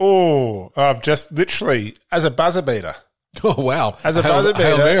 Oh, I've just literally as a buzzer beater. Oh wow! As a Hail- buzzer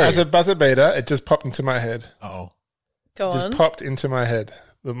Hail beater, Mary. buzzer beater, it just popped into my head. Uh-oh. Go Just on. popped into my head.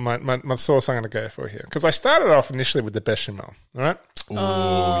 My sauce I'm going to go for here because I started off initially with the bechamel. All right, Oh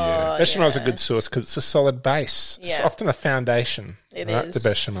yeah. Bechamel is a good sauce because it's a solid base. It's Yeah. often a foundation. It right, is. the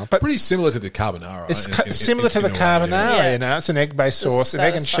bechamel. But Pretty similar to the carbonara. it's in- similar to in the a way, carbonara, Yeah. you know. It's an egg-based It's sauce, an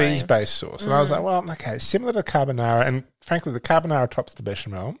egg and satisfying. cheese-based sauce. And I was like, well, okay, similar to carbonara. And frankly, the carbonara tops the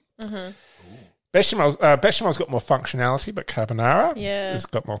bechamel. Mm-hmm. Bechamel's got more functionality, but carbonara Yeah. has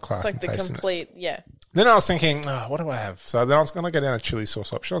got more class It's like and the taste in it. complete, yeah. Then I was thinking, what do I have? So then I was going to go down a chili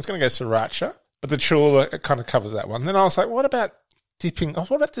sauce option. I was going to go sriracha, but the Cholula, it kind of covers that one. Then I was like, what about dipping?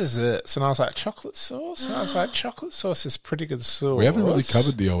 What about desserts? And I was like, chocolate sauce? And I was like, chocolate sauce is pretty good sauce. We haven't really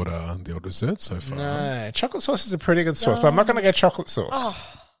covered the old dessert so far. No, chocolate sauce is a pretty good sauce, but I'm not going to go chocolate sauce.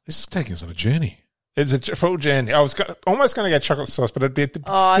 This is taking us on a journey. It's a full journey. I was almost going to go chocolate sauce, but it'd be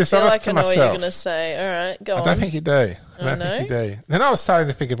Oh, I feel dishonest like to I know what you're myself. going to say. All right, go I on. don't think you do. I don't no? think you do. Then I was starting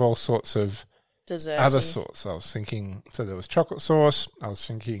to think of all sorts of Dessert. other sauce. I was thinking, so there was chocolate sauce. I was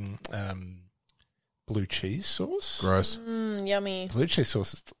thinking blue cheese sauce. Gross. Yummy. Blue cheese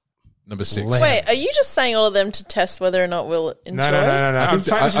sauce is Number 6. Lamb. Wait, are you just saying all of them to test whether or not we'll enjoy? no. I I'm think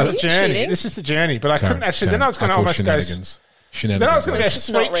saying this I- is Are a you journey. cheating? This is the journey, but I couldn't actually. Then I was going to call almost go. shenanigans. Then I was going to go Just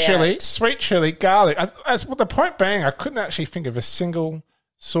not sweet chili, garlic. Well, the point being, I couldn't actually think of a single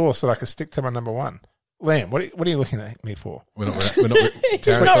sauce that I could stick to my number one. Lamb, what are you looking at me for? We're not He's not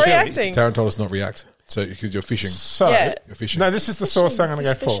Taryn, reacting. Taryn told us not react. So because you're fishing. So, Yeah. You're fishing. no, this is the sauce I'm going to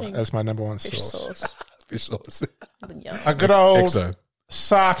He's go for fishing. as my number one Fish sauce. sauce. Fish sauce. Yum. A good old Exo.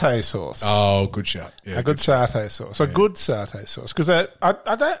 satay sauce. Oh, good shot. Yeah, A good satay sauce. A good satay sauce. Because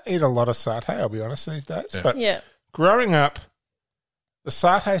I don't eat a lot of satay, I'll be honest, these days. Yeah. But Yeah. growing up, the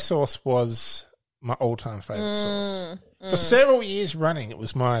satay sauce was my all-time favourite sauce. For several years running, it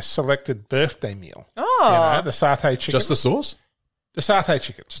was my selected birthday meal. Oh. You know, the satay chicken. Just the sauce? the satay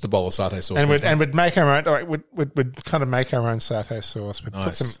chicken. Just a bowl of satay sauce. And we'd make our own. Like, we'd kind of make our own satay sauce. We'd put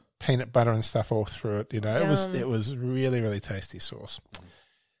Nice. some peanut butter and stuff all through it. You know, Yum. it was really, really tasty sauce.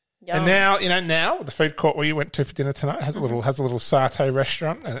 Yum. And now the food court where you went to for dinner tonight has a little satay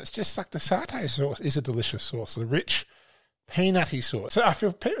restaurant, and it's just like the satay sauce is a delicious sauce, the rich peanutty sauce. So I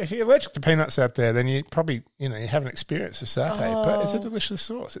feel if you're allergic to peanuts out there, then you probably you haven't experienced the satay, but it's a delicious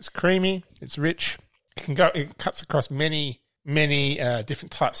sauce. It's creamy, it's rich. It cuts across many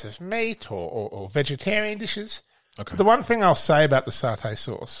different types of meat or vegetarian dishes. Okay. The one thing I'll say about the satay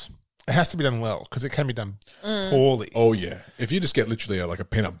sauce, it has to be done well because it can be done poorly. Oh yeah, if you just get literally like a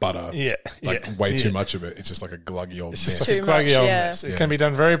peanut butter, way yeah. too much of it, it's just like a gluggy old It's mess. just like Too a gluggy much, old yeah. mess. It can be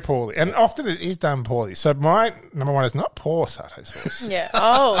done very poorly. And often it is done poorly. So my number one is not poor satay sauce. Yeah.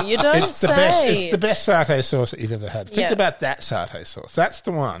 Oh, you don't It's say. the best. It's the best satay sauce that you've ever had. Think Yeah. about that satay sauce. That's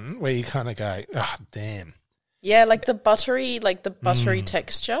the one where you kind of go, oh, damn. Yeah, like the buttery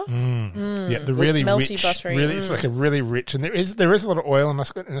texture. Yeah, the really melty rich, buttery. really, it's like a really rich, and there is a lot of oil in the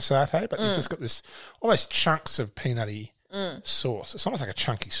satay, but you've just got this almost chunks of peanutty sauce. It's almost like a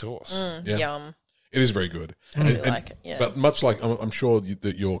chunky sauce. Yeah. Yum. It is very good. I do like it, yeah. But much like I'm sure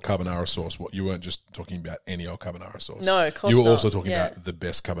that your carbonara sauce, you weren't just talking about any old carbonara sauce. No, of course You were not. also talking Yeah. about the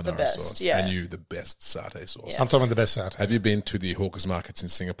best carbonara best, sauce, yeah. and the best satay sauce. I'm talking about the best satay. Have you been to the hawkers markets in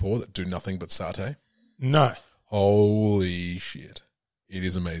Singapore that do nothing but satay? No. Holy shit. It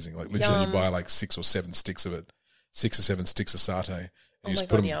is amazing. Like literally Yum. you buy like 6 or 7 sticks of it, 6 or 7 sticks of satay, and you my just God,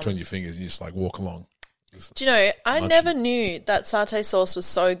 put them yum. between your fingers and you just like walk along. Do you know, I Munching. never knew that satay sauce was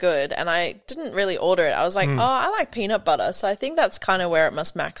so good, and I didn't really order it. I was like, oh, I like peanut butter, so I think that's kind of where it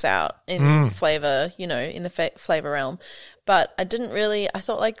must max out in flavor, in the flavor realm. But I didn't really, I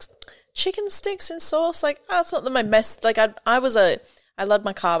thought like chicken sticks in sauce, like, it's not my best. Like I loved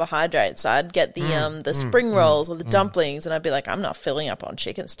my carbohydrates, so I'd get the spring rolls or the dumplings, and I'd be like, I'm not filling up on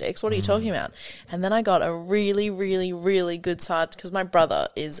chicken sticks. What are you talking about? And then I got a really, really, really good satay, because my brother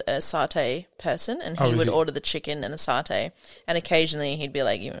is a satay person, and he is would he? order the chicken and the satay, and occasionally he'd be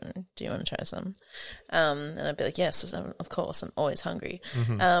like, do you want to try some? And I'd be like, yes, of course, I'm always hungry.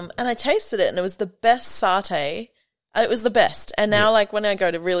 And I tasted it, and it was the best satay. It was the best. And now, like, when I go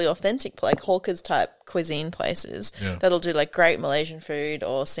to really authentic, like, hawkers type cuisine places, that'll do, like, great Malaysian food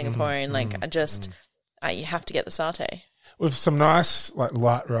or Singaporean, you have to get the satay. With some nice, like,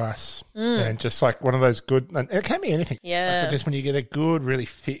 light rice and just, like, one of those good, and it can be anything. Yeah. Like, just when you get a good, really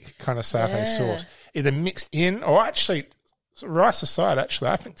thick kind of satay sauce, either mixed in or actually, rice aside, actually,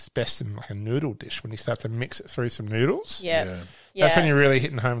 I think it's best in, like, a noodle dish when you start to mix it through some noodles. Yeah. That's when you're really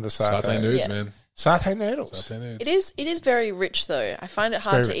hitting home with the satay. Satay nudes, Yeah. man. Satay noodles. Satay nudes. It is very rich, though. I find it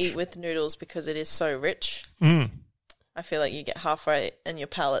hard to very rich. eat with noodles because it is so rich. I feel like you get halfway and your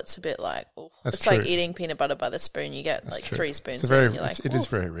palate's a bit like, oh, That's it's like true. eating peanut butter by the spoon. You get like 3 spoons. It's a very, and you're like, it is "Ooh."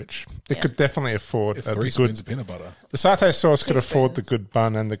 very rich. It could definitely afford If the 3 good. spoons of peanut butter. The satay sauce could Two afford the spoons. good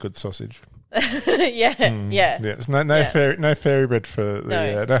bun and the good sausage. Yeah. Yeah, there's no fairy bread for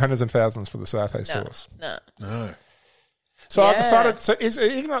the no hundreds and thousands for the satay sauce. No. So I've decided. So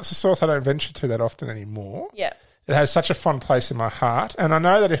even though it's a sauce I don't venture to that often anymore. Yeah. It has such a fond place in my heart, and I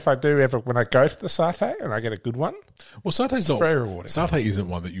know that if I do ever, when I go to the satay and I get a good one, well, satay's not very rewarding. Satay isn't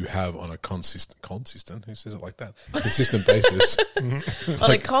one that you have on a consistent. Who says it like that? Consistent basis. On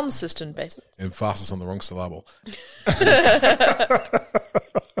a consistent basis. Emphasis on the wrong syllable.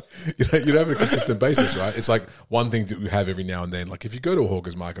 You don't have a consistent basis, right? It's like one thing that you have every now and then. Like if you go to a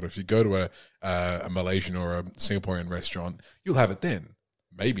hawker's market, or if you go to a Malaysian or a Singaporean restaurant, you'll have it then.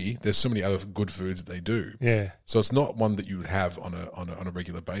 Maybe there's so many other good foods that they do. Yeah. So it's not one that you would have on a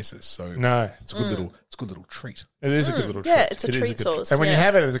regular basis. So no, it's a good little treat. It is a good little treat. Yeah, it's a treat sauce. And when you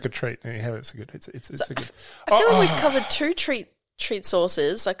have it, it's a good treat. And you have it, it's a good. It's a good. I feel like we've covered two treat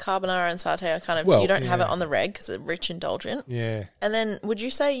sauces, like carbonara and satay. Are kind of you don't have it on the reg because it's rich indulgent. Yeah. And then would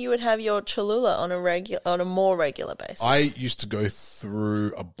you say you would have your Cholula on a more regular basis? I used to go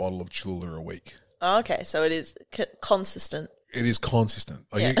through a bottle of Cholula a week. Oh, okay, so it is consistent. It is consistent.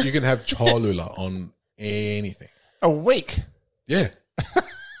 Like you can have Cholula on anything. A week. Yeah.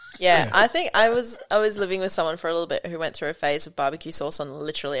 Yeah, I think I was living with someone for a little bit who went through a phase of barbecue sauce on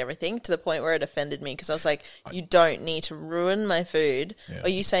literally everything, to the point where it offended me because I was like, you don't need to ruin my food. Yeah. Are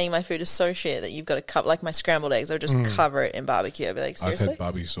you saying my food is so shit that you've got to cover, like my scrambled eggs, I would just cover it in barbecue. I'd be like, seriously? I've had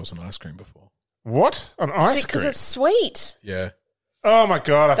barbecue sauce on ice cream before. What? On ice cream? Because it's sweet. Yeah. Oh my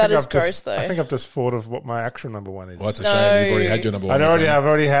god! That is gross, though. I think I've just thought of what my actual number one is. Well, that's a shame. You've already had your number one. I've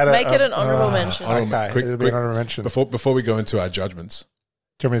already had it. Make it an honourable mention. Okay, it'll be an honourable mention. Before we go into our judgments.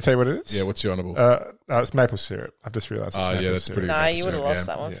 Do you want me to tell you what it is? Yeah, what's your honourable? It's maple syrup. I've just realised. Yeah, that's pretty. Nah, you would have lost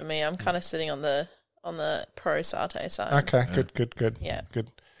that one for me. I'm kind of sitting on the pro satay side. Okay, good. Yeah, good.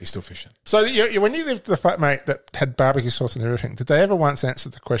 He's still fishing. So when you lived with a flatmate that had barbecue sauce and everything, did they ever once answer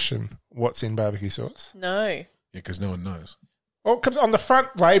the question, "What's in barbecue sauce"? No. Yeah, because no one knows. Well, because on the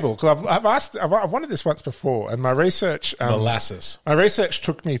front label, because I've wanted this once before, and my research molasses. My research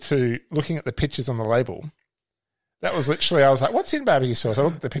took me to looking at the pictures on the label. That was literally, I was like, "What's in barbecue sauce?" I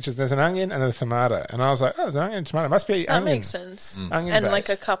looked at the pictures. There's an onion and a tomato, and I was like, "Oh, there's an onion and tomato. It must be onion." That makes sense. Onion and based. like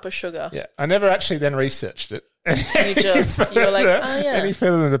a cup of sugar. Yeah, I never actually then researched it. You were like, oh yeah. Any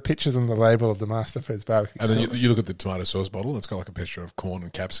further than the pictures on the label of the Master Foods barbecue and sauce. then you look at the tomato sauce bottle, it's got like a picture of corn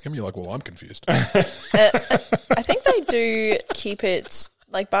and capsicum. You're like, well, I'm confused. I think they do keep it,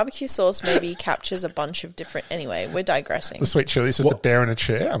 like barbecue sauce maybe captures a bunch of different, anyway, we're digressing. The sweet chili is just a bear in a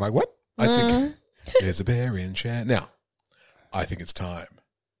chair. I'm like, what? I think there's a bear in a chair. Now, I think it's time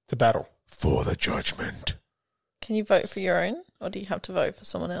to battle for the judgment. Can you vote for your own, or do you have to vote for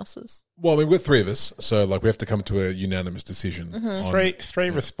someone else's? Well, I mean, we're three of us, so like we have to come to a unanimous decision. Mm-hmm.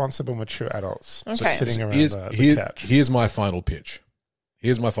 Three responsible, mature adults sitting around the couch. Here's my final pitch.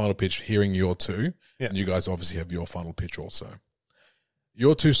 Hearing your two, and you guys obviously have your final pitch also.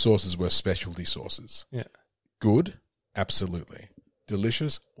 Your two sauces were specialty sauces. Yeah. Good, absolutely.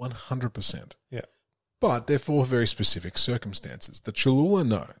 Delicious, 100%. Yeah. But they're for very specific circumstances. The Cholula,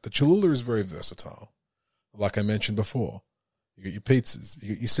 no. The Cholula is very versatile. Like I mentioned before, you got your pizzas,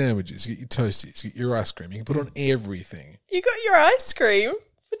 you got your sandwiches, you got your toasties, you got your ice cream. You can put on everything. You got your ice cream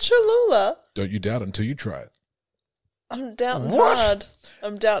for Cholula? Don't you doubt it until you try it. I'm doubting hard.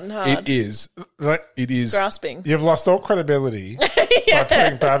 It is grasping. You've lost all credibility by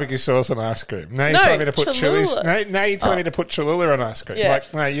putting barbecue sauce on ice cream. Now you're telling me to put chilies. Now you're telling me to put Cholula on ice cream. Yeah.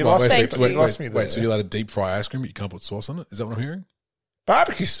 Like, no, you lost me there. Wait, so you let a deep fry ice cream, but you can't put sauce on it? Is that what I'm hearing?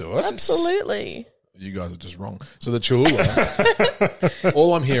 Barbecue sauce? Absolutely. You guys are just wrong. So the Cholula,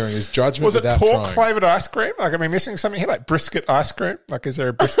 all I'm hearing is judgment Was it without trying. pork-flavoured ice cream? Like, am I missing something here? Like brisket ice cream? Like, is there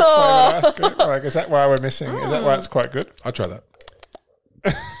a brisket-flavoured ice cream? Like, is that why we're missing? Is that why it's quite good? I'll try that.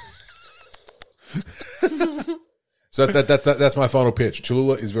 So that's my final pitch.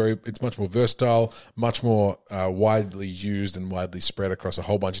 Cholula is it's much more versatile, much more widely used and widely spread across a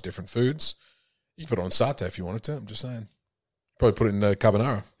whole bunch of different foods. You can put it on satay if you wanted to. I'm just saying. Probably put it in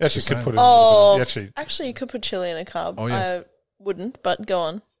carbonara. You actually could put it in. Actually, you could put chili in a carb. Oh, yeah. I wouldn't, but go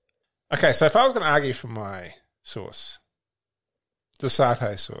on. Okay, so if I was going to argue for my sauce, the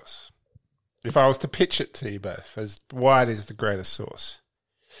satay sauce, if I was to pitch it to you both as why it is the greatest sauce,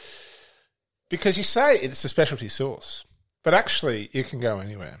 because you say it's a specialty sauce, but actually you can go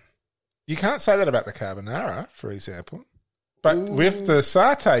anywhere. You can't say that about the carbonara, for example. But with the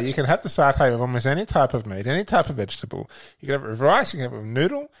satay, you can have the satay with almost any type of meat, any type of vegetable. You can have it with rice, you can have it with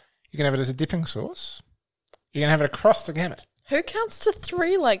noodle, you can have it as a dipping sauce. You can have it across the gamut. Who counts to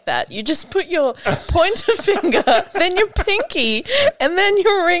 3 like that? You just put your pointer finger, then your pinky, and then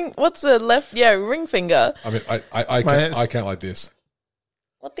your ring. What's the left? Yeah, ring finger. I mean, I can't like this.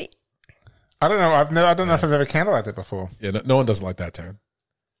 What the? I don't know. I don't know if I've ever candlelighted it before. Yeah, no one doesn't like that, Taryn.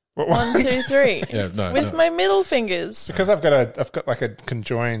 1, 2, 3. Yeah, no. With my middle fingers. Because I've got like a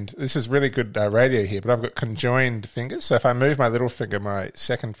conjoined. This is really good radio here, but I've got conjoined fingers. So if I move my little finger, my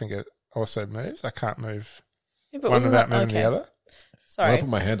second finger also moves. I can't move Yeah, but one wasn't without that moving the other. When I Sorry. put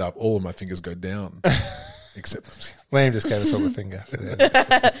my hand up, all of my fingers go down. Except Liam just gave us all the finger.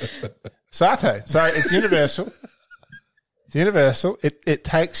 Satay. So it's universal. It's universal. It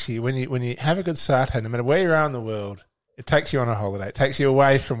takes you when you have a good satay, no matter where you are in the world, it takes you on a holiday. It takes you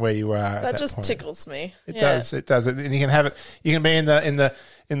away from where you are. At That that just point. tickles me. It does. It does. And you can have it. You can be in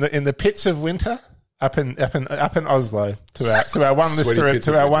the pits of winter up in Oslo to our one Sweaty listener pits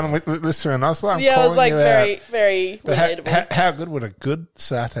to of our winter. one listener in Oslo. I'm Yeah, I was calling like you very, out. very But relatable. how good would a good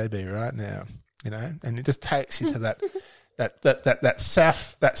satay be right now? You know, and it just takes you to that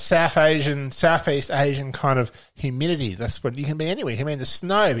Southeast Asian kind of humidity. That's what you can be anywhere. You can be in the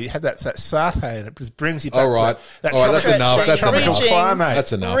snow, but you have that satay, and it just brings you back. all right, to that all right, that's tropical- enough. That's tropical enough. Reaching. climate.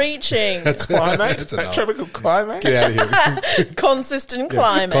 That's enough. Reaching. climate. That's that enough. tropical climate. Get out of here. Consistent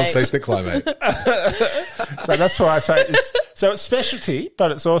climate. Consistent climate. So that's why I say it's specialty,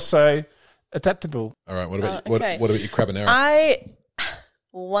 but it's also adaptable. All right. What about okay. what about your carbonara?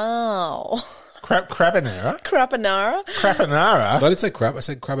 Wow. Crabinara. Carbonara? I didn't say crab. I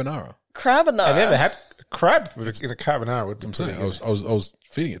said carbonara. Carbonara. I've never had crab in a carbonara. Would I'm saying I was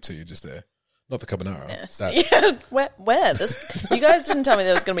feeding it to you just there, not the carbonara. Yes. That- Yeah, where? You guys didn't tell me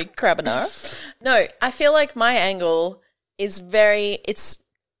there was going to be carbonara. No, I feel like my angle is it's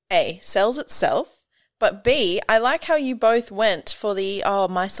A, sells itself, but B, I like how you both went for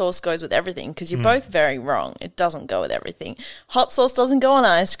my sauce goes with everything, because you're both very wrong. It doesn't go with everything. Hot sauce doesn't go on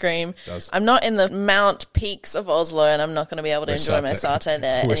ice cream. Does. I'm not in the Mount Peaks of Oslo, and I'm not going to be able to enjoy my satay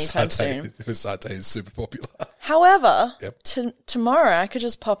there Where anytime soon. Where satay is super popular. However, Yep. tomorrow I could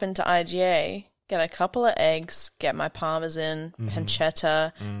just pop into IGA, get a couple of eggs, get my parmesan,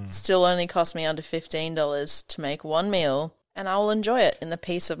 pancetta. Still only cost me under $15 to make one meal, and I will enjoy it in the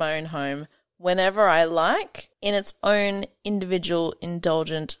peace of my own home whenever I like, in its own individual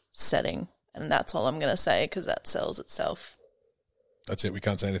indulgent setting. And that's all I'm going to say, because that sells itself. That's it. We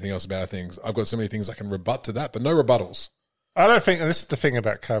can't say anything else about our things. I've got so many things I can rebut to that, but no rebuttals. I don't think this is the thing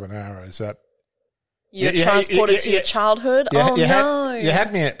about carbonara is that You're Yeah, transported to yeah. your childhood? you No.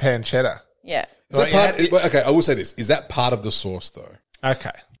 had me at pancetta. Yeah. Is that Like, part, okay, I will say this. Is that part of the sauce, though? Okay.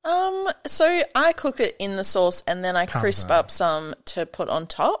 So I cook it in the sauce and then I crisp up some to put on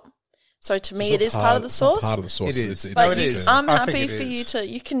top. So to me, it is part of the It's not sauce. part of the sauce. It is. It's, But it is. I'm I think happy it for you is. to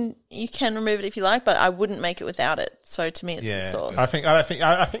you can remove it if you like, but I wouldn't make it without it. So to me, it's the sauce. I think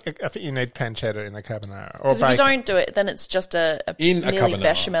you need pancetta in a carbonara or Because if you bacon. don't do it, then it's just a In a nearly carbonara.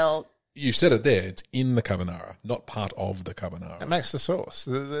 bechamel. You said it there. It's in the carbonara, not part of the carbonara. It makes the sauce.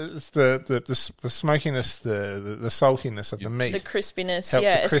 It's the smokiness, the saltiness of the meat. The crispiness, Help-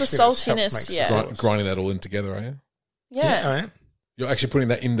 yeah, the it's the crispiness helps saltiness, make yeah, sauce. Grinding that all in together, are you? yeah, All right. You're actually putting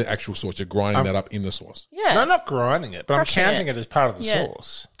that in the actual sauce. You're grinding that up in the sauce. yeah. No, not grinding it, but Crushing I'm counting it. it as part of the Yeah.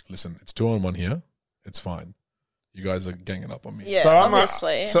 sauce. Listen, it's 2-on-1 here. It's fine. You guys are ganging up on me. Yeah, So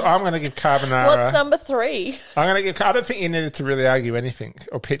obviously. I'm going to give carbonara. What's number 3? I'm going to give. I don't think you needed to really argue anything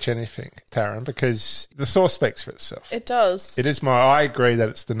or pitch anything, Taryn, because the sauce speaks for itself. It does. It is I agree that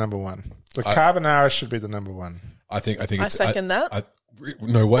it's the number one. The carbonara should be the number one. I think it's, second that.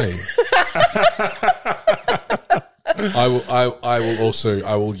 No way.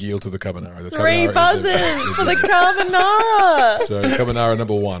 I will yield to the carbonara. The 3 carbonara is- buzzers for the carbonara. So carbonara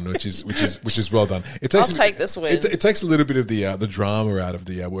number 1, which is well done. It takes I'll take this win. It takes a little bit of the drama out of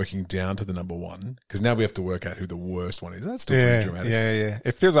the working down to the number 1, because now we have to work out who the worst one is. That's still pretty dramatic. Yeah.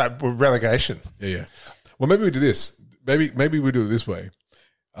 It feels like relegation. Yeah. Well, maybe we do this. Maybe we do it this way.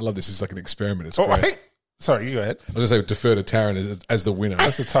 I love this. It's like an experiment. It's Oh, great. I think. Sorry, you go ahead. I was going to say defer to Taryn as the winner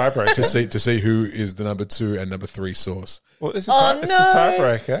That's the tiebreaker. to see who is the number 2 and number 3 sauce. Well, it's, Oh, it's no. the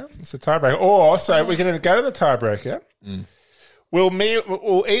tiebreaker. It's the tiebreaker. Or so we can either go to the tiebreaker.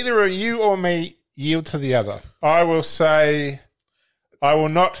 Will either you or me yield to the other? I will say I will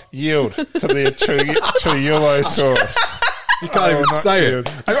not yield to the Cholula sauce. You can't even say it.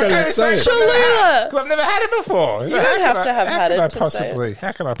 You can't even say it. Cholula. Because I've never had it before. You don't have to have had it to say it.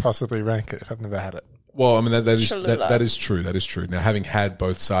 How can I possibly rank it if I've never had it? Well, I mean, that is Cholula. that is true. That is true. Now, having had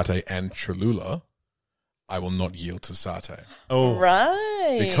both satay and Cholula, I will not yield to satay Oh,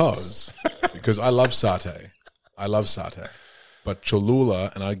 Right. because I love satay. I love satay. But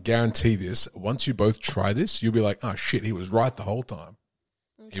Cholula, and I guarantee this, once you both try this, you'll be like, oh shit, he was right the whole time.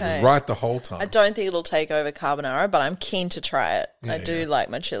 He was Okay. right the whole time. I don't think it'll take over carbonara, but I'm keen to try it. I do like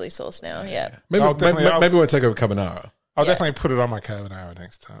my chili sauce now. Yeah. Maybe, I'll definitely- maybe we won't take over carbonara, I'll definitely put it on my carbonara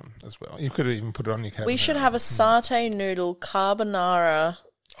next time as well. You could even put it on your carbonara. We should have a satay noodle carbonara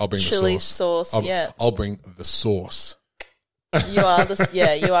I'll bring chili the sauce. I'll bring the sauce. You are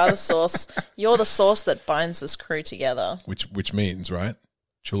the sauce. You're the sauce that binds this crew together. Which means, right?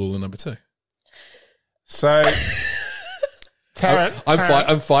 Cholula number 2. So, Taryn,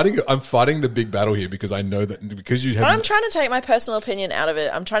 I'm fighting the big battle here because I know that because you have. I'm trying to take my personal opinion out of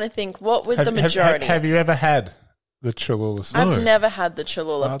it. I'm trying to think what would the majority. Have you ever had the Cholula sauce? I've never had the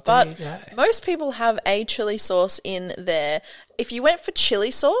Cholula, Oh, there but you go. most people have a chili sauce in there. If you went for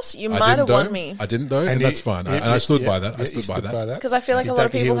chili sauce, you I might didn't have though. won me. I didn't though, and you- that's fine. you- And I stood yeah, by that. I yeah, stood you by that. Because I feel like You a lot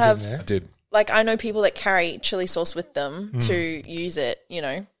of dug your people heels in have, there. I did. like I know people that carry chili sauce with them to use it. You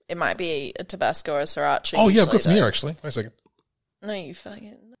know, it might be a Tabasco or a Sriracha. Oh yeah, I've got usually, some here though. actually. Wait a second. No, you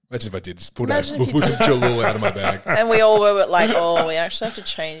fucking. Imagine if I did. Just pull Imagine if you put some did. Cholula out of my bag. And we all were like, oh, we actually have to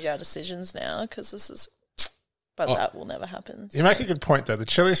change our decisions now because this is. But that will never happen. You make a good point though. The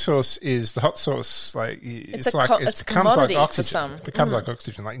chili sauce is the hot sauce. Like it's a like co- it it's a becomes like commodity for oxygen. some. It becomes like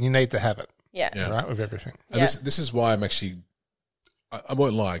oxygen. Like you need to have it, Yeah. Yeah. right, with everything. And Yeah. this is why I'm actually, I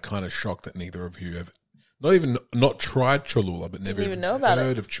won't lie, kind of shocked that neither of you have not tried Cholula, but never even know about it.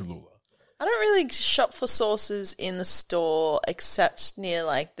 heard of Cholula. I don't really shop for sauces in the store except near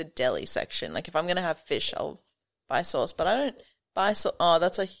like the deli section. Like if I'm gonna have fish, I'll buy sauce, but I don't buy sauce. Oh,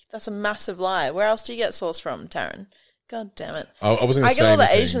 that's a massive lie. Where else do you get sauce from, Taryn? God damn it! I wasn't. I Gonna get all say the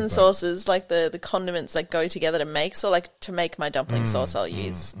anything, Asian but- sauces, like the condiments that go together to make. So like to make my dumpling sauce, I'll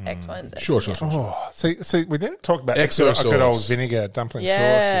use X, Y, and Z. Sure. Oh, so we didn't talk about Exo a good old sauce. vinegar dumpling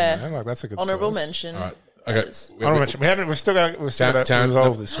Yeah. sauce. You know? Like that's a good Honorable sauce. mention. All right. Okay. Honorable mention. We've still got to Taryn,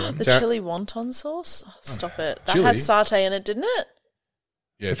 resolve no. this one. The Tar- chili wonton sauce. Oh, stop it. That Chili? had satay in it, didn't it?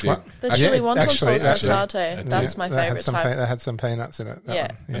 Yeah, Which it one? did. The Actually- chili wonton actually- sauce had actually- satay. That's my That had favorite some type. that had some peanuts in it. that Yeah.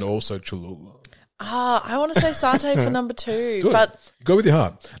 one. And also Cholula. I want to say satay for number 2, Good. but Go with your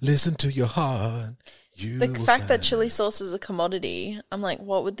heart. Listen to your heart. You the will fact that find- chili sauce is a commodity, I'm like,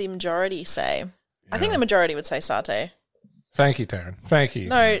 what would the majority say? I think the majority would say satay. Thank you, Taryn. Thank you.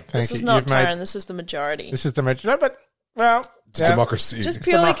 No, Thank this you. is not You've made- Taryn. This is the majority. This is the majority. No, but well, It's yeah. democracy. Just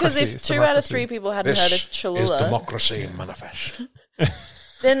purely because democracy. if It's 2 out of democracy. 3 people hadn't This heard of is Cholula, democracy in manifest.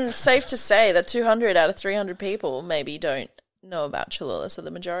 then safe to say that 200 out of 300 people maybe don't know about Cholula, so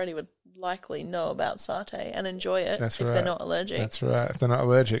the majority would likely know about satay and enjoy it That's if right. they're not allergic. That's right. If they're not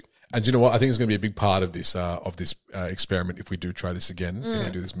allergic, And you know what? I think it's going to be a big part of this experiment if we do try this again, if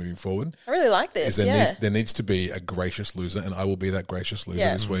we do this moving forward. I really like this, Is yeah. there needs to be a gracious loser, and I will be that gracious loser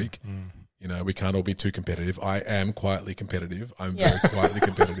Yeah. this week. You know, we can't all be too competitive. I am quietly competitive. I'm Yeah. very quietly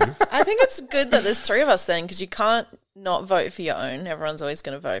competitive. I think it's good that there's 3 of us then, because you can't not vote for your own. Everyone's always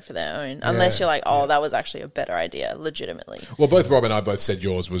going to vote for their own, unless you're like, oh, that was actually a better idea, legitimately. Well, both Rob and I both said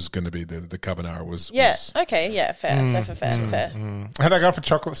yours was going to be the carbonara was. Yeah. was- Okay. Yeah. Fair. Fair. had I gone for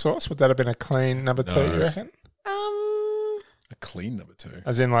chocolate sauce, would that have been a clean number 2? You reckon? a clean number 2.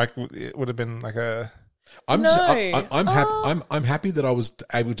 As in, like, it would have been like a. I'm No. I'm happy. I'm happy that I was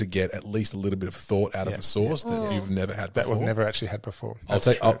able to get at least a little bit of thought out of a sauce that you've never had That before. we've never actually had before. I'll That's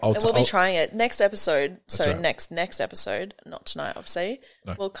take. true. I'll, And we'll be trying it next episode. So right. next episode, not tonight, obviously.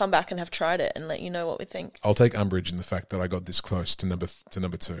 We'll come back and have tried it and let you know what we think. I'll take umbrage in the fact that I got this close to number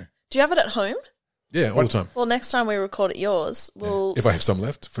 2. Do you have it at home? Yeah, all the time. Well, next time we record at yours, we'll. If I have some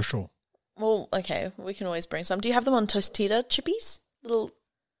left, for sure. Well, okay, we can always bring some. Do you have them on Tostita chippies? Little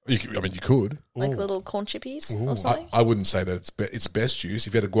You could. like little corn chippies or something? I wouldn't say that it's best use.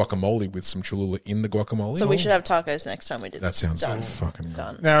 If you had a guacamole with some Cholula in the guacamole, So we should have tacos next time we do that this. sounds so Done. fucking good.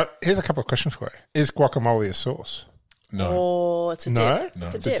 Done. Now, here's a couple of questions for you. Is guacamole a sauce? No, Oh, it's a No? dip. no,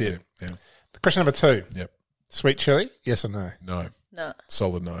 It's a dip. Yeah, Question number 2. yep, Sweet chili? Yes or no? no, No.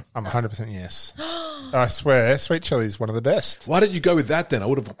 solid no. I'm 100% yes. I swear, sweet chili is one of the best. Why didn't you go with that then? I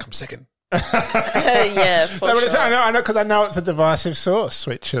would have come second. Yeah, for No, but sure. I know, because I know it's a divisive sauce,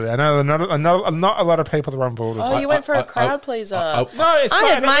 sweet chili. I know not a lot of people are on board with Oh, it. you went for I- a crowd pleaser. No, it's I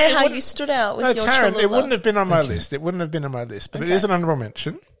not. admire it how wouldn't- you stood out with No, your Taryn, Cholula. it wouldn't have been on my list. It wouldn't have been on my list. But it is an honourable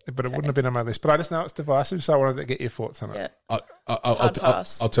mention. But it wouldn't have been on my list. But I just know it's divisive, so I wanted to get your thoughts on it. Yeah. I'll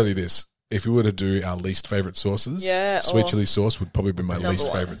pass. I'll tell you this. If we were to do our least favorite sauces, Yeah, sweet or- chili sauce would probably be my Number least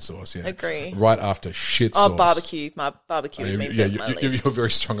one. favorite sauce. Yeah, Agree. Right after shit Oh, sauce. barbecue. My barbecue would Yeah, be my you're least. very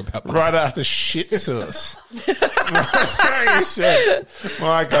strong about barbecue. Right after shit sauce. You said,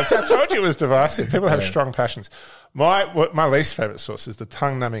 my God. So I told you it was divisive. People have strong passions. My least favourite sauce is the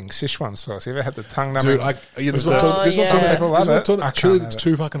tongue-numbing Sichuan sauce. You ever had the tongue-numbing? Dude, this is what I'm talking Oh, this is what I'm talking yeah. People about. This is love what I'm it. talking I about. Chili can't that's have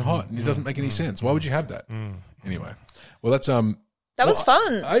too fucking hot and it doesn't make any sense. Why would you have that? Anyway, well, that's That was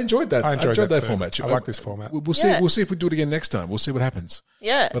fun. I enjoyed that. I enjoyed that that too. format. I like this format. We'll see. Yeah. We'll see if we do it again next time. We'll see what happens.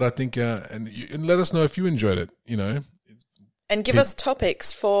 Yeah. But I think, and let us know if you enjoyed it. You know, And give us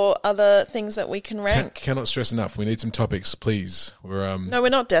topics for other things that we can rank. Cannot stress enough. We need some topics, please. We're No, we're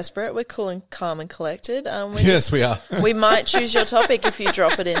not desperate. We're cool and calm and collected. Yes, we are. We might choose your topic if you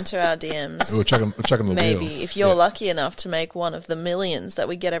drop it into our DMs. We'll chuck them the Maybe wheel. if you're lucky enough to make one of the millions that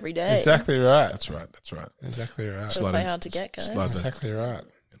we get every day. Exactly right. That's right. Exactly right. Don't play hard to get, guys. Exactly right.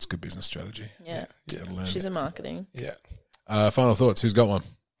 It's good business strategy. Yeah. Gotta learn. She's in marketing. Yeah. Final thoughts. Who's got one?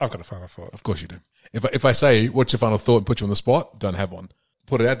 I've got a final thought. Of course you do. If I say, what's your final thought and put you on the spot, don't have one.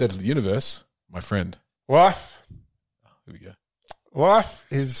 Put it out there to the universe, my friend. Life Here we go. Life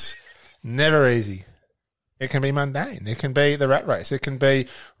is never easy. It can be mundane. It can be the rat race. It can be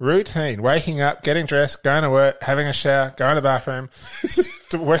routine. Waking up, getting dressed, going to work, having a shower, going to the bathroom,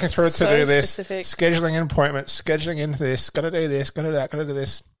 working through a So to-do list, specific. scheduling an appointment, scheduling into this, got to do this, got to do that, got to do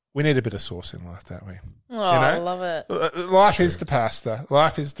this. We need a bit of sauce in life, don't we? Oh, I love it. Life is the pasta.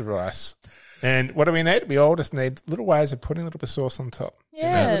 Life is the rice. And what do we need? We all just need little ways of putting a little bit of sauce on top.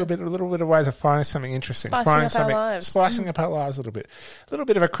 Yeah. A little bit of ways of finding something interesting. Spicing up our lives a little bit. A little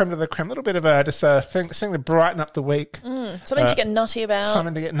bit of a creme de la creme. A little bit of something to brighten up the week. Something to get nutty about.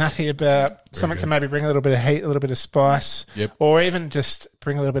 Something to get nutty about. Something to maybe bring a little bit of heat, a little bit of spice. Yep. Or even just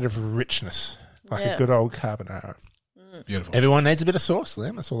bring a little bit of richness, like a good old carbonara. Beautiful. Everyone needs a bit of sauce,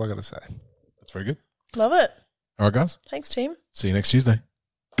 Liam. That's all I got to say. That's very good. Love it. All right, guys. Thanks, team. See you next Tuesday.